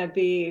really going to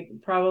be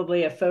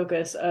probably a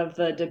focus of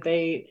the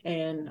debate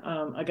in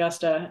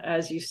Augusta,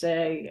 as you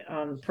say,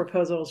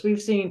 proposals.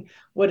 We've seen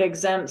what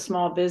exempt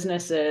small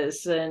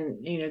businesses,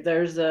 and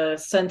there's a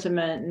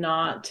sentiment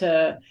not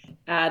to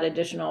add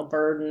additional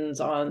burdens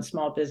on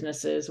small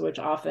businesses, which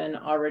often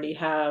already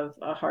have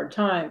a hard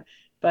time.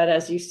 But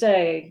as you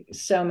say,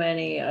 so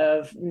many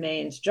of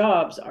Maine's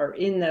jobs are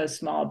in those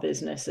small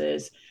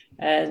businesses.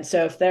 And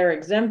so if they're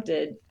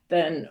exempted,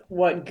 then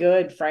what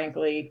good,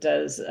 frankly,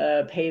 does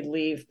a paid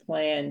leave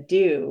plan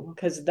do?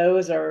 Because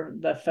those are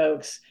the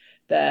folks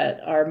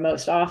that are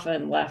most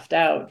often left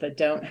out that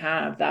don't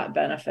have that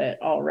benefit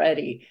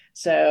already.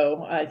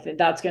 So I think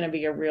that's going to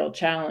be a real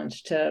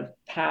challenge to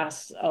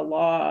pass a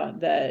law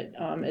that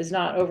is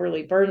not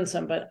overly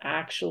burdensome, but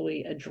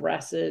actually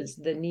addresses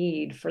the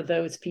need for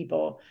those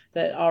people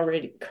that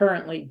already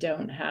currently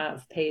don't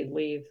have paid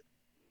leave.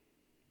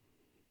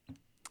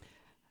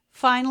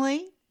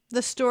 Finally,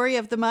 the story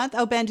of the month.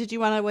 Oh, Ben, did you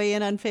want to weigh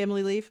in on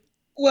family leave?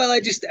 Well,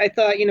 I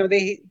thought,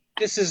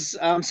 this is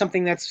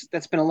something that's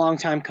been a long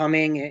time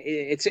coming.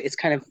 It's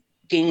kind of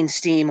gained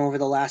steam over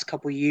the last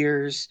couple of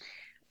years,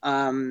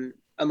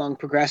 among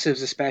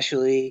progressives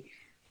especially.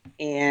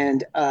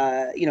 And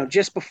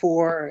just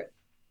before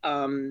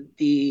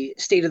the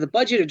State of the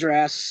Budget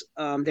address,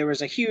 there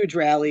was a huge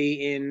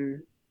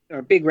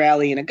big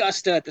rally in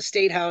Augusta at the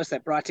State House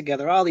that brought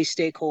together all these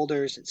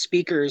stakeholders and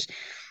speakers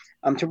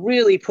to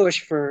really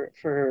push for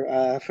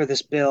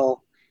this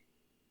bill.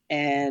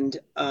 And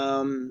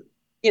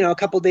a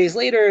couple of days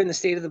later in the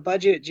State of the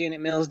Budget,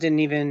 Janet Mills didn't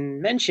even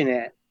mention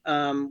it,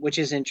 which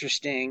is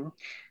interesting.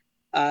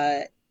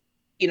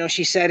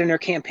 She said in her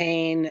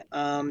campaign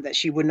that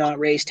she would not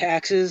raise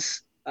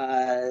taxes.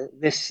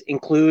 This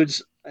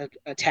includes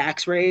a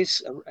tax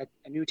raise,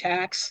 a new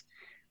tax.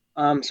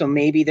 So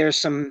maybe there's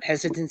some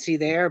hesitancy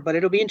there, but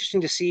it'll be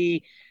interesting to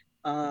see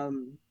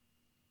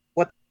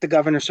what the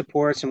governor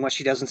supports and what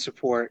she doesn't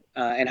support,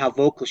 and how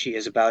vocal she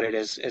is about it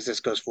as this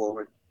goes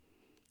forward.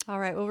 All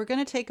right. Well, we're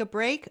going to take a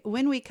break.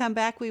 When we come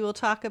back, we will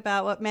talk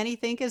about what many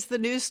think is the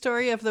news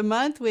story of the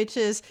month, which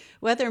is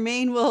whether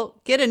Maine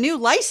will get a new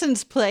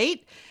license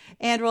plate.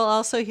 And we'll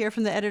also hear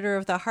from the editor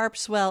of the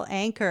Harpswell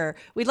Anchor.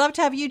 We'd love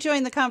to have you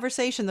join the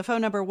conversation. The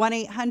phone number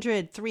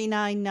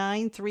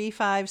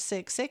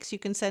 1-800-399-3566. You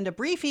can send a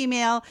brief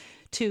email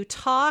to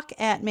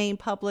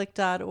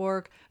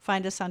talk@mainepublic.org.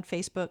 Find us on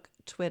Facebook,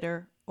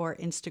 Twitter, or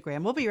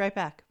Instagram. We'll be right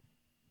back.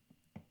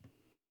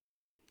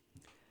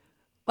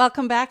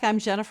 Welcome back. I'm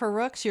Jennifer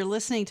Rooks. You're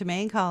listening to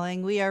Maine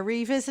Calling. We are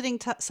revisiting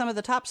some of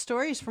the top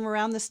stories from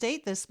around the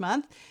state this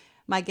month.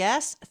 My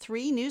guests,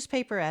 3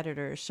 newspaper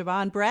editors,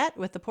 Siobhan Brett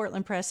with the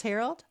Portland Press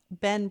Herald,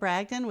 Ben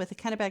Bragdon with the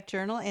Kennebec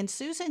Journal, and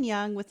Susan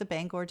Young with the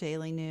Bangor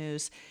Daily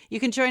News. You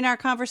can join our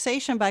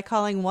conversation by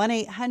calling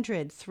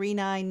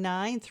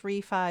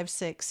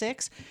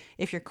 1-800-399-3566.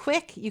 If you're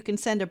quick, you can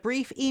send a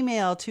brief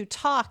email to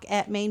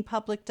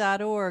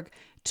talk@mainepublic.org,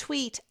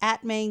 tweet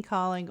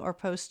 @MaineCalling, or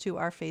post to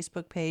our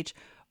Facebook page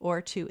or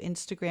to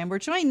Instagram. We're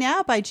joined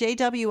now by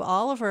J.W.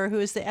 Oliver, who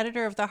is the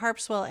editor of the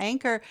Harpswell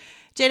Anchor.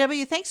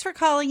 J.W., thanks for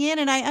calling in.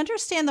 And I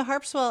understand the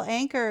Harpswell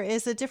Anchor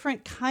is a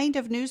different kind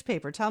of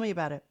newspaper. Tell me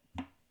about it.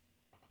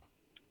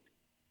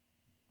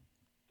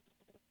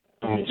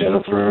 Hi,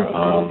 Jennifer.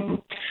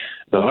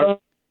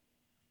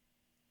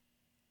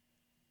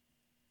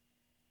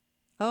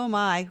 Oh,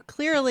 my.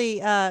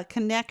 Clearly a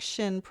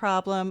connection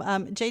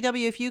problem.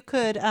 J.W., if you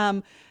could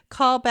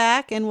call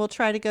back and we'll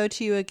try to go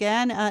to you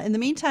again. In the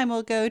meantime,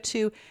 we'll go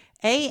to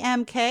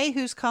AMK,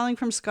 who's calling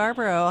from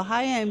Scarborough.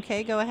 Hi,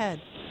 AMK. Go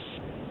ahead.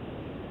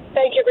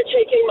 Thank you for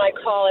taking my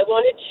call. I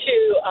wanted to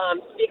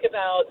speak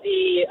about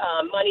the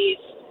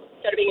monies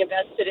that are being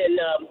invested in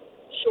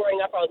shoring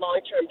up our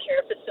long-term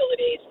care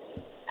facilities.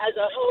 As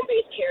a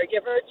home-based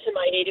caregiver to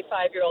my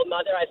 85-year-old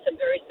mother, I have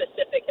some very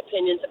specific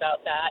opinions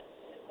about that.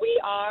 We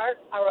are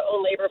our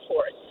own labor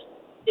force,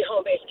 the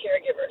home-based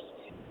caregivers.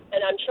 And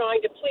I'm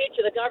trying to plead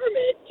to the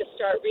government to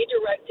start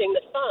redirecting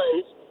the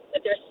funds that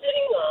they're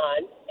sitting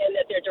on and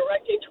that they're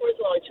directing towards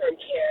long-term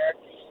care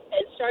and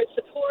start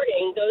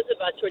supporting those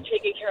of us who are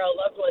taking care of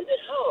loved ones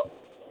at home.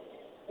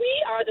 We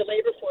are the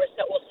labor force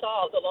that will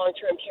solve the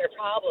long-term care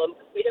problem.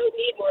 We don't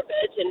need more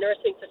beds in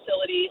nursing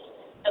facilities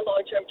and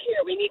long-term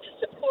care. We need to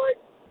support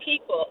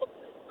people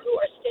who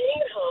are staying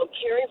at home,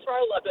 caring for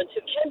our loved ones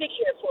who can be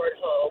cared for at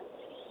home,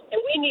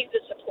 and we need the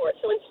support.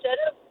 So instead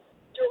of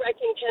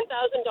directing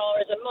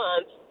 $10,000 a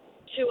month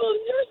to a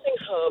nursing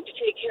home to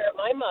take care of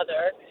my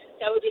mother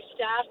that would be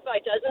staffed by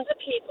dozens of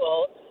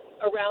people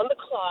around the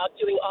clock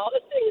doing all the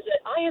things that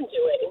I am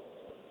doing,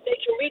 they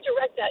can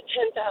redirect that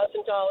 $10,000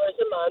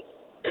 a month,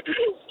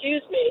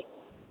 excuse me,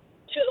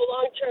 to the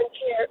long-term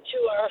care, to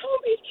our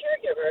home-based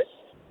caregivers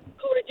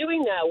who are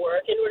doing that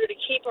work in order to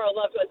keep our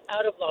loved ones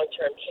out of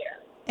long-term care.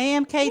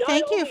 AMK, Not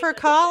thank you only for does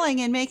it-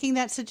 calling and making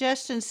that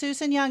suggestion.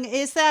 Susan Young,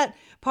 is that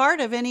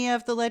part of any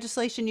of the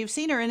legislation you've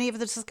seen or any of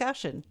the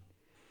discussion?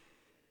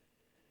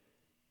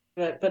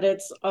 But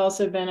it's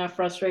also been a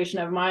frustration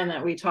of mine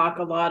that we talk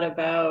a lot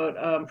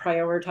about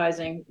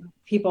prioritizing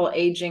people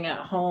aging at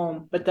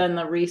home, but then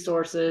the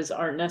resources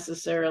aren't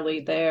necessarily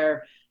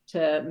there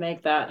to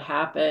make that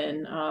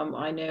happen.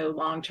 I know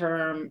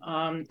long-term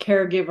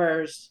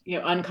caregivers,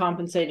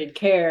 uncompensated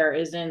care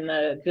is in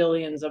the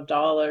billions of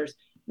dollars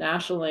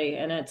nationally,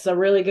 and it's a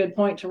really good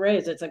point to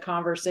raise. It's a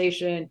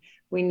conversation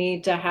we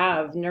need to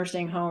have.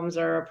 Nursing homes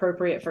are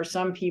appropriate for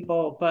some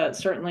people, but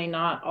certainly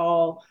not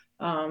all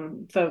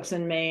folks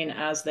in Maine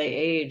as they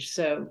age.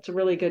 So it's a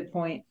really good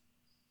point.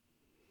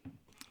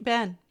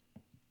 Ben.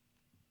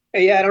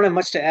 Yeah, I don't have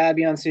much to add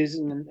beyond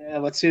Susan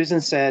what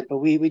Susan said, but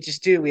we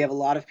just do. We have a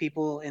lot of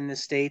people in the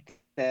state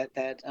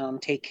that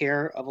take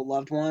care of a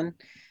loved one.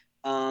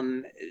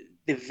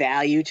 The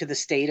value to the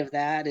state of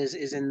that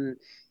is in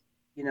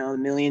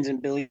millions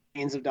and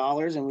billions of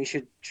dollars, and we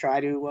should try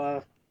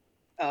to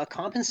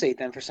compensate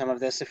them for some of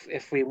this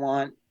if we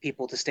want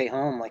people to stay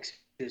home, like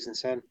Susan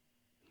said.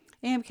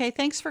 AMK,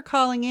 thanks for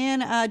calling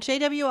in.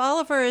 JW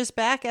Oliver is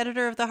back,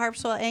 editor of the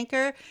Harpswell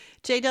Anchor.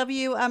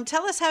 JW,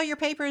 tell us how your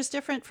paper is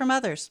different from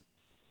others.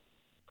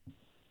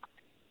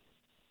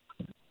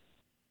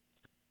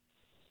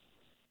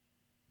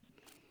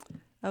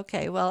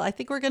 Okay, well, I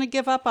think we're going to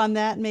give up on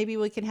that, and maybe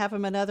we can have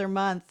him another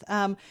month.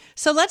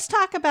 So let's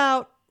talk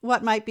about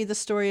what might be the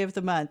story of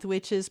the month,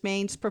 which is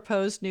Maine's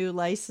proposed new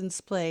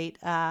license plate.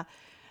 Jabon,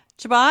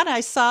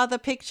 I saw the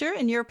picture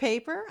in your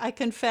paper. I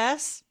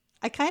confess,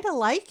 I kind of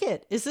like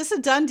it. Is this a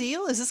done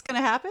deal? Is this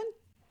going to happen?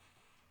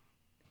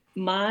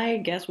 My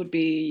guess would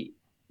be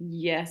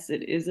yes,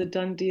 it is a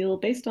done deal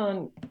based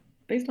on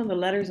the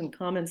letters and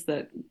comments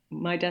that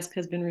my desk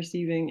has been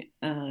receiving.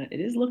 It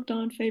is looked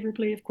on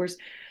favorably. Of course,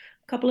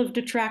 a couple of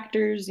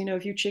detractors, a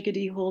few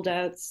chickadee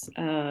holdouts.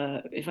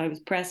 If I was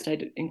pressed,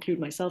 I'd include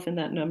myself in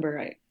that number.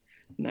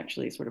 I'm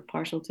actually sort of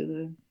partial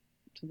to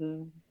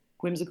the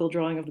whimsical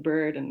drawing of the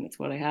bird, and it's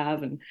what I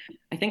have. And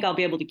I think I'll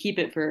be able to keep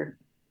it for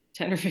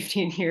 10 or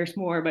 15 years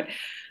more. But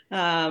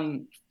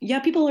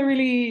people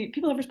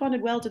have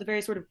responded well to the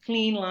very sort of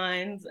clean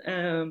lines.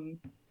 The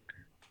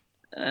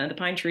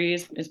pine tree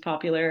is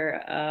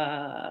popular,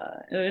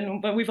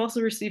 but we've also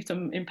received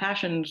some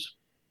impassioned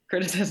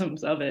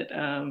criticisms of it.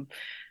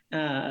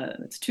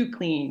 It's too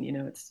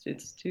clean,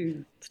 it's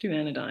too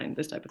anodyne,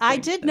 this type of thing. I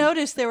did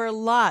notice there were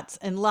lots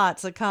and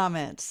lots of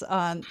comments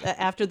on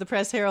after the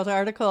Press Herald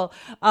article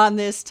on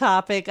this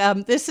topic.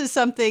 This is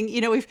something,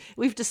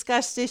 we've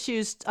discussed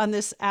issues on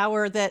this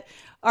hour that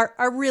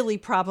are really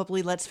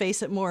probably, let's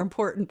face it, more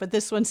important, but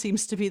this one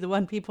seems to be the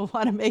one people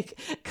want to make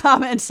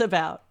comments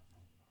about.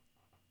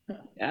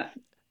 Yeah.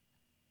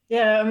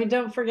 Yeah, I mean,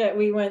 don't forget,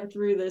 we went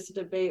through this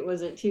debate,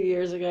 was it 2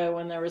 years ago,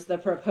 when there was the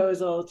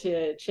proposal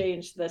to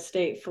change the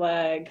state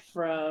flag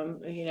from,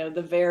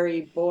 the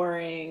very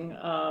boring,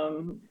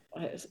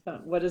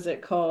 what is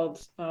it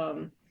called?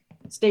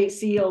 State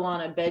seal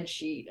on a bed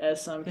sheet,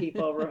 as some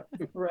people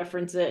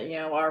reference it.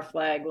 Our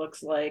flag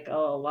looks like a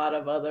lot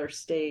of other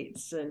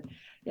states. And,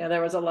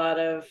 there was a lot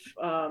of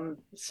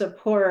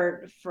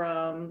support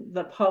from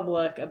the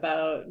public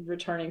about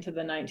returning to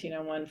the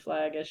 1901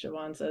 flag, as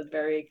Siobhan said,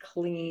 very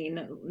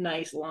clean,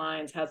 nice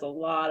lines, has a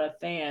lot of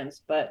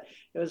fans, but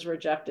it was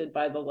rejected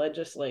by the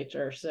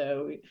legislature.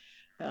 So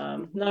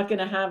not going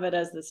to have it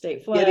as the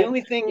state flag. Yeah, the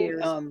only thing,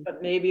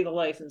 but maybe the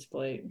license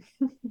plate.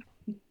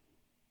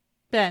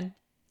 Ben.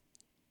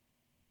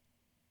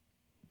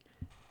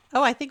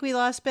 Oh, I think we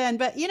lost Ben,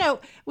 but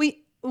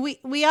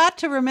we ought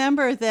to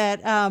remember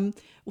that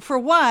for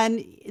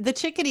one, the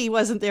chickadee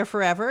wasn't there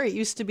forever. It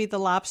used to be the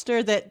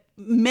lobster that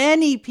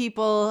many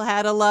people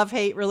had a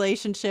love-hate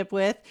relationship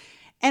with.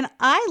 And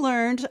I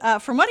learned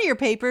from one of your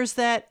papers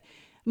that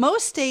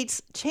most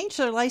states change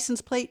their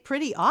license plate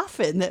pretty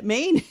often, that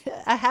Maine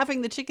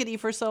having the chickadee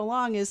for so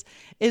long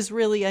is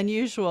really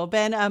unusual.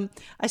 Ben,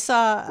 I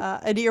saw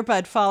an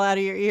earbud fall out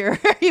of your ear.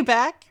 Are you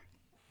back?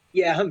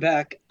 Yeah, I'm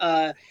back.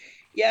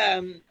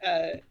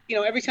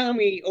 Every time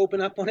we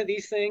open up one of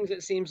these things,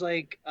 it seems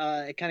like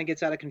it kind of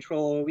gets out of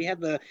control. We had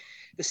the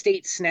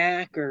state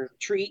snack or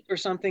treat or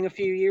something a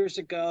few years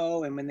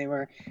ago, and when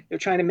they're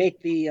trying to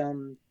make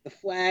the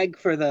flag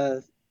for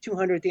the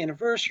 200th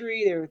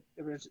anniversary,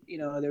 they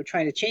were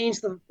trying to change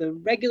the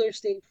regular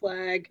state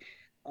flag,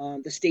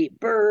 the state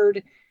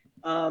bird.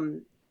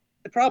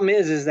 The problem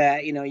is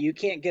that you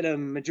can't get a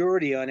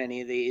majority on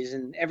any of these,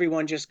 and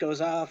everyone just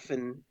goes off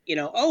and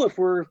if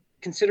we're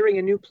considering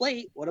a new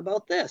plate, what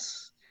about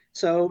this?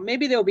 So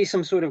maybe there'll be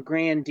some sort of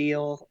grand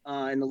deal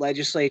in the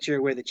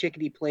legislature where the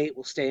chickadee plate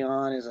will stay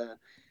on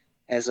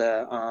as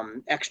a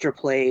extra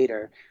plate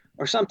or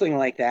something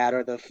like that,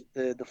 or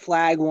the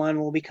flag one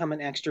will become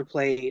an extra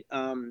plate.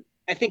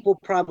 I think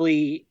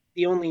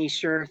the only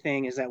sure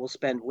thing is that we'll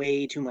spend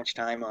way too much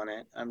time on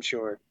it, I'm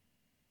sure.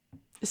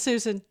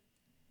 Susan.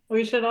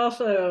 We should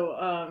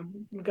also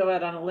go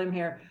out on a limb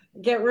here,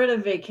 get rid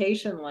of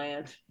vacation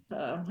land.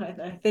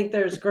 I think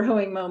there's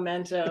growing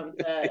momentum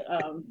that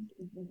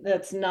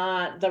that's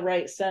not the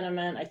right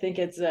sentiment. I think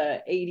it's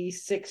a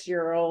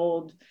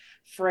 86-year-old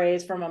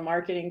phrase from a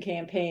marketing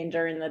campaign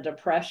during the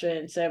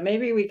Depression. So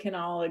maybe we can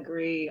all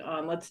agree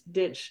on let's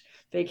ditch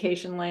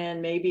vacation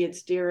land. Maybe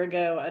it's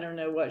Dirigo. I don't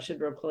know what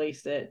should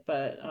replace it,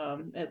 but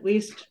at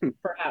least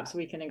perhaps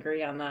we can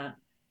agree on that.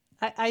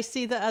 I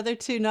see the other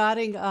two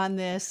nodding on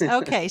this.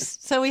 Okay,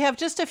 so we have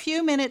just a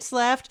few minutes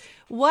left.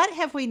 What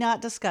have we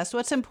not discussed?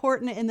 What's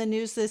important in the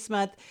news this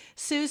month?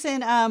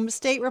 Susan,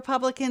 state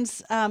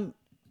Republicans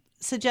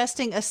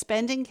suggesting a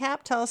spending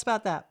cap. Tell us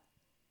about that.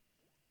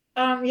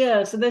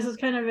 Yeah, so this is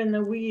kind of in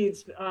the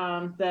weeds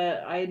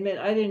that I admit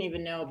I didn't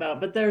even know about,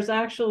 but there's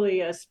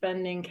actually a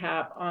spending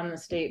cap on the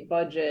state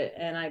budget,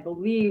 and I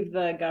believe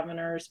the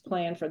governor's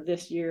plan for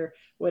this year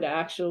would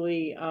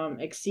actually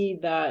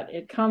exceed that.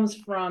 It comes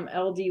from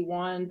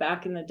LD1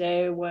 back in the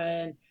day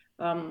when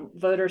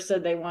voters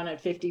said they wanted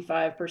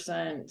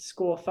 55%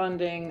 school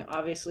funding.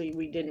 Obviously,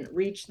 we didn't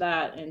reach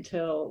that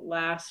until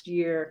last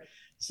year.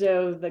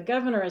 So the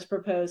governor has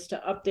proposed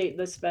to update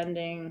the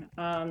spending,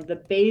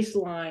 the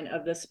baseline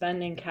of the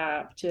spending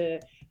cap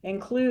to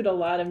include a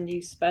lot of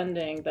new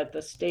spending that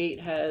the state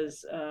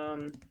has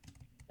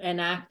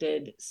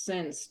enacted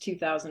since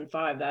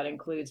 2005. That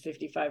includes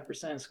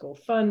 55% school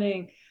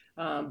funding,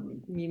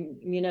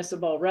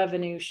 municipal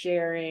revenue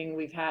sharing.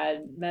 We've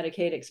had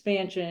Medicaid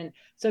expansion.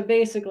 So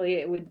basically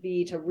it would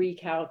be to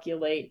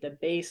recalculate the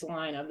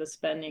baseline of the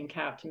spending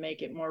cap to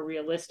make it more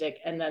realistic.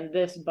 And then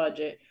this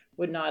budget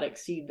would not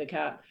exceed the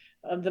cap.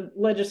 The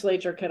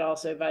legislature could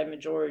also, by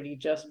majority,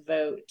 just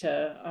vote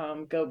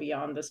to go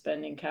beyond the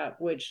spending cap,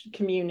 which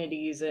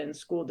communities and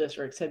school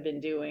districts have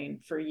been doing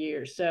for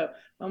years. So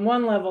on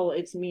one level,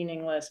 it's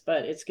meaningless,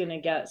 but it's going to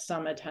get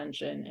some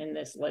attention in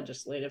this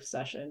legislative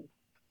session.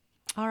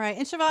 All right.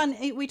 And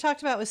Siobhan, we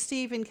talked about with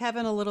Steve and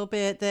Kevin a little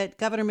bit that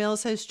Governor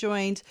Mills has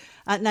joined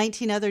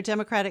 19 other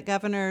Democratic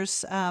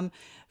governors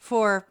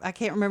for, I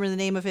can't remember the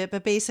name of it,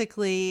 but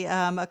basically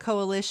a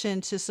coalition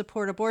to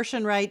support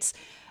abortion rights.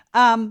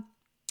 Do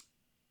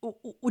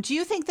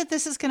you think that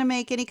this is going to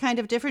make any kind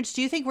of difference?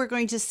 Do you think we're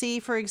going to see,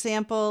 for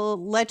example,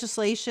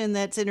 legislation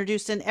that's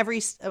introduced in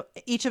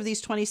each of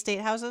these 20 state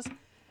houses?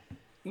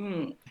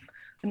 I'm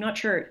not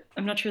sure.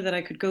 I'm not sure that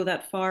I could go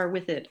that far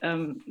with it.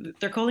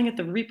 They're calling it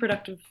the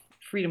Reproductive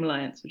Freedom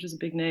Alliance, which is a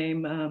big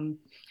name.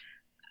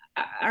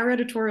 Our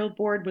editorial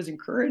board was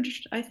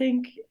encouraged, I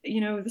think.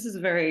 This is a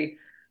very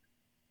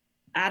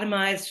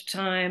atomized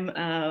time.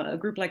 A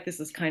group like this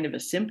is kind of a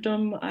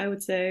symptom, I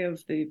would say,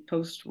 of the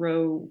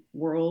post-Roe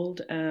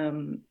world.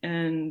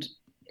 And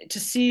to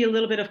see a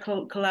little bit of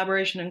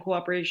collaboration and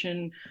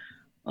cooperation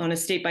on a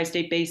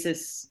state-by-state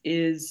basis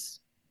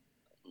is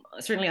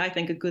certainly, I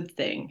think, a good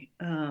thing.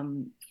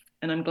 And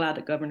I'm glad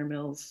that Governor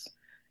Mills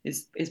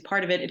is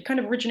part of it. It kind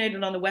of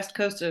originated on the West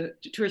Coast. 2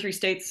 or 3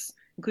 states,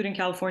 including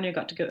California,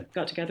 got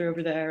together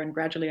over there, and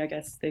gradually, I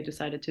guess, they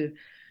decided to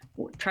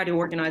try to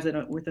organize it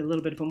with a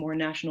little bit of a more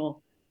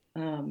national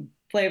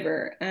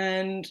flavor.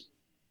 And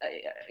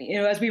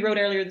as we wrote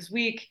earlier this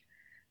week,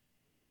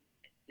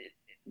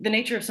 the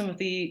nature of some of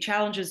the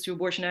challenges to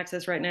abortion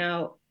access right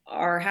now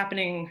are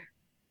happening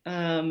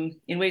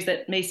in ways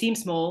that may seem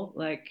small,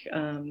 like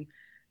in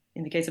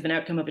the case of an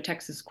outcome of a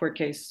Texas court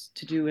case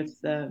to do with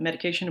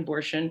medication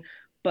abortion,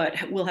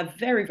 but will have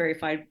very, very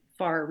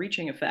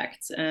far-reaching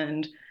effects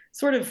and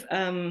sort of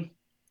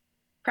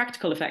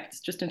practical effects,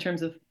 just in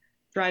terms of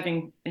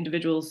driving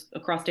individuals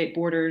across state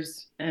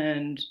borders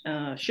and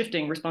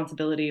shifting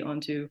responsibility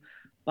onto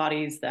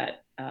bodies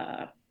that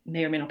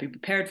may or may not be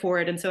prepared for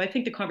it. And so I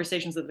think the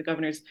conversations that the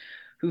governors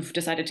who've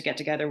decided to get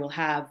together will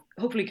have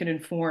hopefully can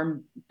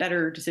inform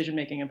better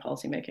decision-making and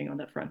policy-making on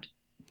that front.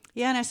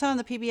 Yeah, and I saw on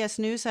the PBS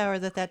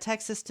NewsHour that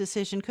Texas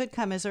decision could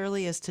come as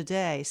early as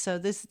today. So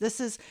this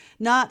is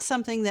not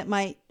something that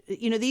might,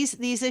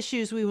 these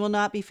issues we will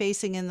not be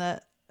facing in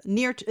the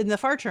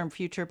far-term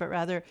future, but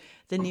rather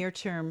the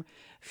near-term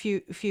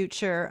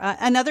future.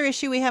 Another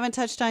issue we haven't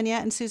touched on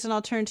yet, and Susan,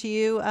 I'll turn to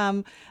you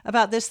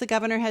about this. The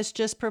governor has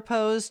just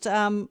proposed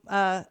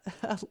a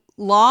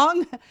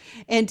long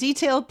and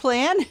detailed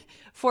plan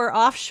for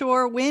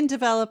offshore wind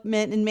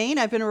development in Maine.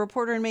 I've been a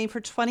reporter in Maine for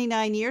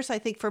 29 years. I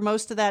think for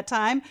most of that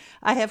time,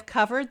 I have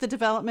covered the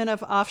development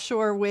of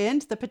offshore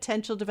wind, the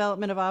potential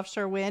development of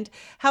offshore wind.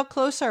 How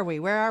close are we?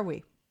 Where are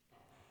we?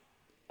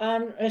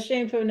 I'm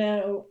ashamed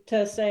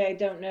to say I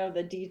don't know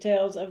the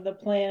details of the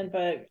plan,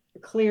 but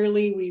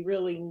clearly we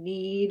really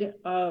need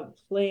a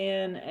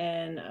plan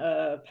and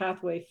a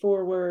pathway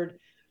forward.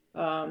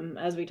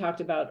 As we talked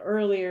about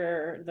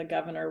earlier, the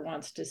governor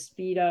wants to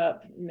speed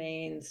up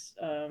Maine's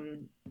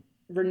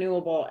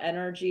renewable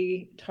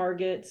energy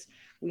targets.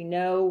 We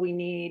know we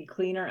need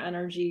cleaner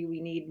energy. We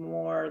need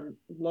more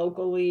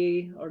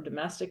locally or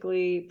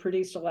domestically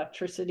produced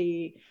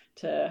electricity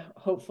to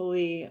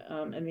hopefully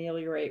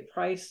ameliorate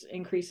price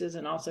increases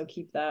and also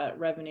keep that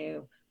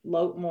revenue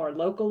more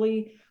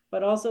locally.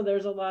 But also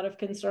there's a lot of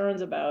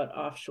concerns about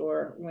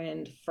offshore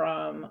wind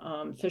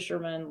from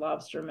fishermen,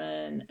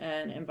 lobstermen,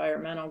 and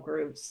environmental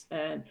groups.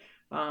 And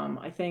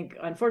I think,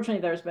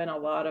 unfortunately, there's been a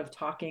lot of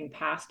talking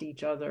past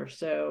each other.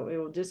 So it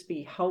will just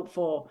be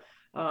helpful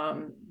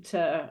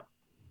to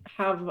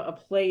have a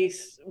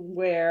place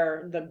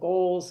where the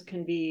goals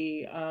can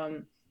be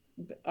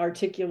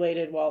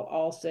articulated while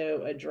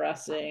also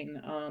addressing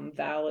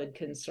valid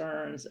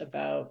concerns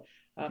about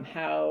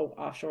how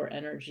offshore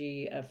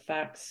energy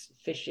affects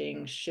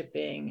fishing,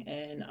 shipping,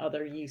 and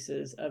other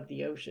uses of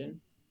the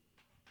ocean.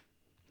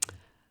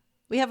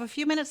 We have a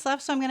few minutes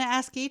left, so I'm going to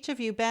ask each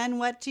of you. Ben,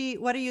 what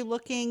are you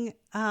looking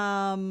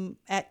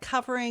at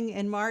covering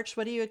in March?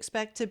 What do you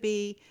expect to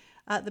be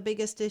the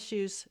biggest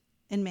issues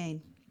in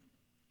Maine?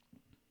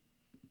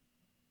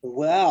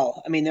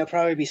 Well, I mean, there'll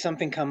probably be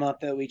something come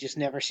up that we just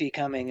never see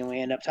coming and we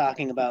end up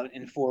talking about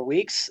in 4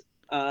 weeks.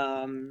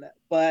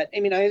 But I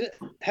mean, I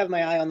have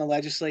my eye on the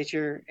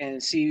legislature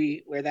and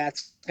see where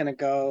that's going to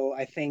go.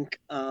 I think,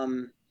 a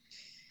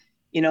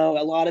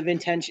lot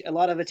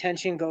of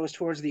attention goes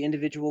towards the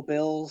individual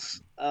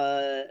bills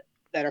that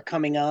are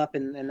coming up,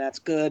 and that's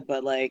good.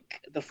 But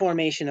like the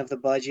formation of the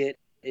budget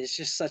is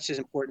just such an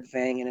important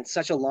thing, and it's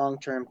such a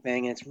long-term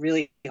thing, and it's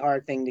really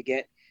hard thing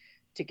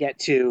to get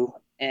to.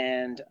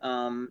 And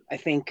I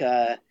think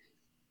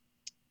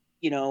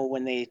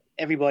when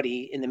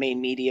everybody in the main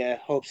media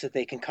hopes that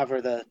they can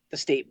cover the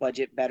state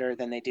budget better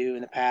than they do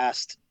in the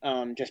past,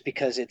 just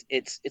because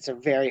it's a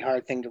very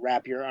hard thing to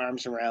wrap your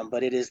arms around,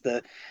 but it is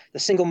the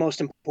single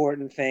most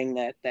important thing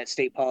that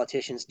state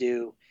politicians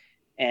do.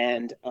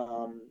 And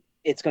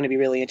it's going to be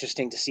really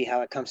interesting to see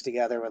how it comes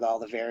together with all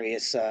the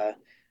various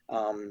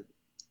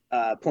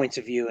points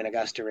of view in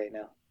Augusta right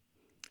now.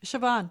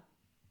 Siobhan.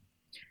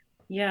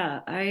 Yeah,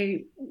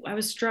 I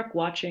was struck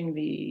watching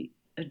the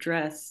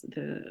address,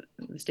 the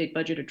state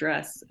budget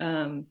address.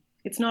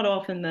 It's not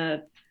often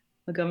that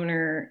the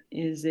governor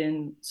is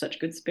in such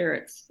good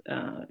spirits.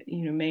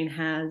 Maine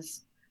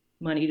has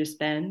money to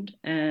spend,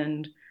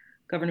 and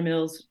Governor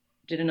Mills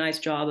did a nice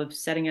job of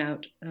setting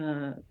out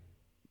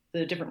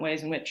the different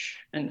ways in which,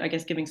 and I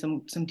guess giving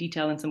some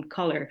detail and some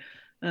color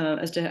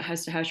as to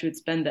how she would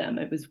spend them.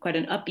 It was quite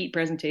an upbeat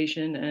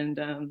presentation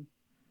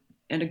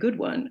and a good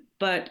one,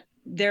 but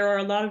there are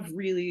a lot of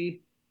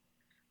really,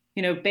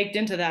 baked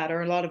into that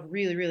are a lot of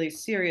really, really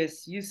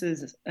serious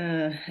uses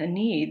and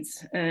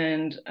needs.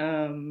 And,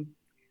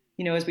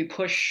 as we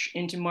push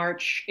into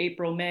March,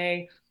 April,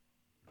 May,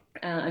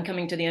 and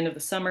coming to the end of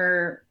the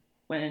summer,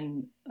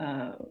 when,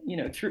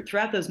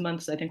 throughout those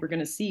months, I think we're going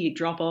to see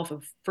drop off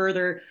of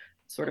further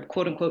sort of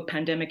quote unquote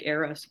pandemic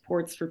era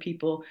supports for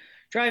people,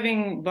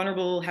 driving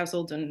vulnerable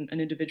households and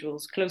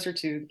individuals closer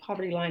to the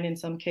poverty line in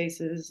some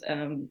cases,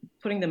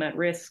 putting them at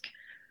risk.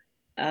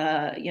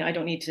 I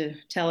don't need to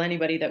tell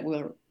anybody that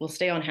we'll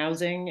stay on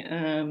housing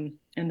and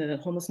the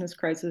homelessness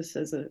crisis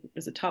as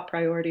a top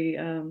priority.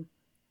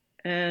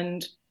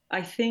 And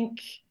I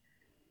think,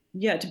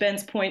 to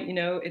Ben's point,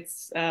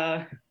 it's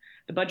the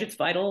budget's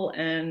vital,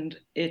 and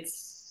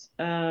it's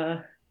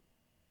by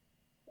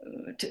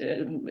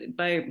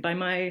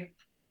my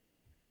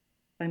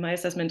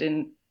assessment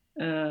in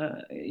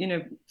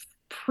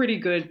pretty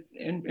good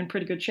in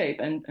pretty good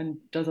shape and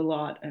does a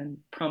lot and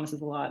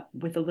promises a lot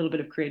with a little bit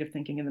of creative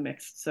thinking in the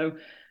mix. So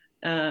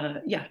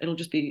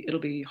it'll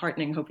be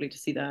heartening, hopefully, to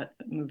see that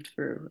moved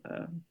through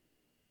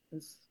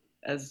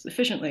as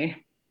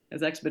efficiently,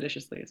 as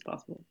expeditiously as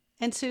possible.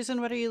 And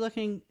Susan, what are you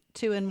looking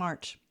to in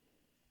March?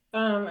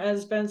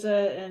 As Ben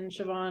said and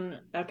Siobhan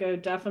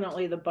echoed,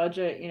 definitely the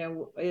budget.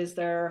 Is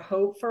there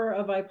hope for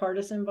a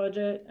bipartisan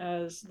budget,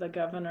 as the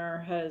governor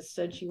has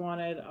said she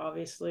wanted?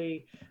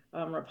 Obviously,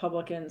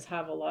 Republicans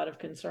have a lot of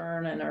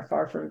concern and are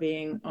far from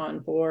being on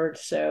board.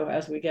 So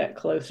as we get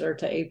closer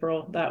to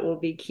April, that will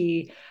be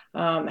key.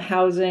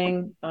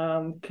 Housing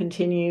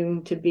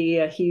continuing to be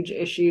a huge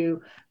issue.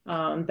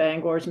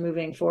 Bangor's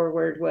moving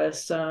forward with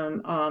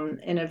some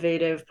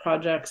innovative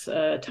projects,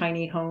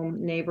 tiny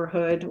home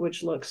neighborhood,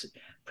 which looks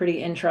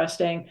pretty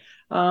interesting.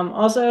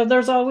 Also,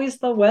 there's always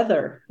the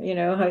weather.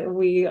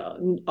 We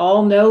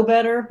all know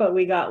better, but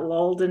we got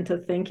lulled into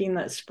thinking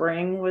that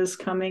spring was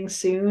coming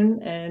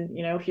soon. And,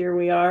 here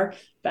we are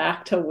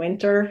back to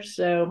winter.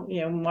 So,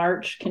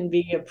 March can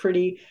be a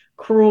pretty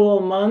cruel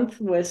month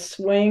with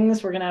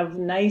swings. We're going to have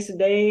nice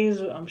days.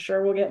 I'm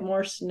sure we'll get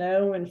more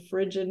snow and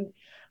frigid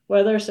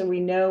weather. So we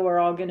know we're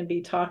all going to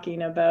be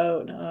talking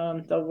about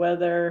the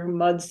weather,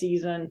 mud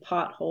season,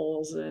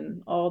 potholes,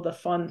 and all the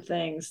fun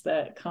things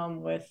that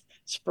come with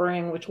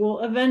spring, which will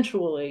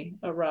eventually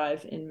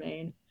arrive in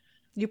Maine.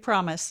 You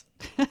promise.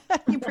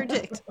 You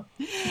predict.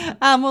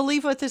 We'll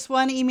leave with this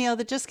one email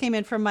that just came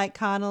in from Mike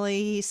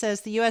Connolly. He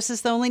says the U.S.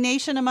 is the only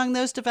nation among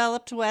those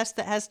developed West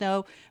that has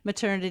no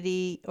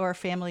maternity or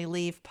family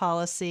leave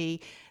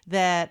policy.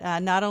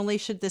 That not only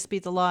should this be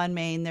the law in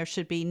Maine, there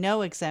should be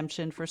no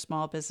exemption for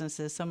small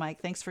businesses. So,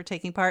 Mike, thanks for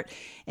taking part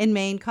in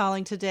Maine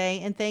Calling today.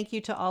 And thank you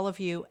to all of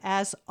you,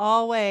 as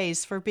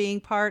always, for being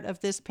part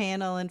of this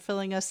panel and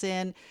filling us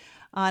in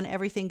on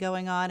everything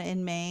going on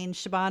in Maine.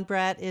 Siobhan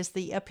Brett is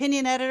the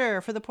opinion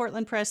editor for the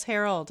Portland Press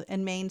Herald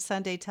and Maine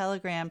Sunday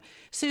Telegram.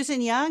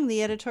 Susan Young,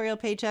 the editorial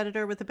page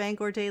editor with the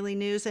Bangor Daily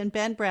News, and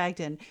Ben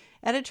Bragdon,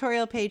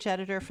 editorial page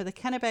editor for the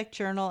Kennebec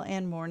Journal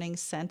and Morning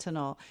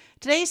Sentinel.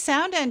 Today's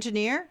sound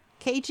engineer,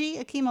 KG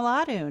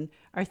Akimaladun.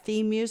 Our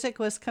theme music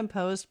was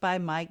composed by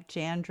Mike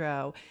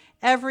Jandro.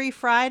 Every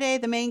Friday,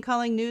 the Maine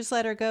Calling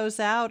newsletter goes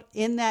out.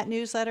 In that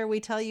newsletter, we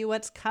tell you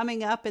what's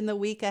coming up in the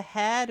week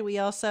ahead. We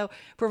also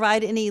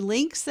provide any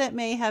links that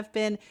may have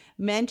been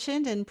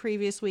mentioned in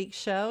previous week's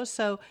show.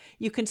 So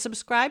you can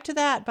subscribe to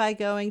that by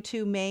going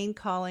to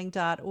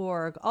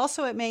mainecalling.org.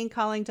 Also at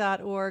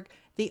mainecalling.org,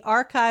 the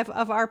archive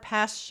of our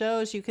past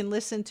shows. You can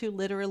listen to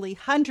literally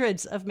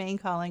hundreds of Maine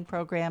Calling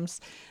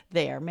programs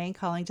there,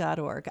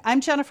 mainecalling.org. I'm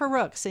Jennifer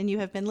Rooks, and you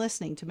have been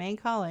listening to Maine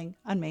Calling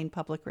on Maine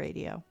Public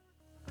Radio.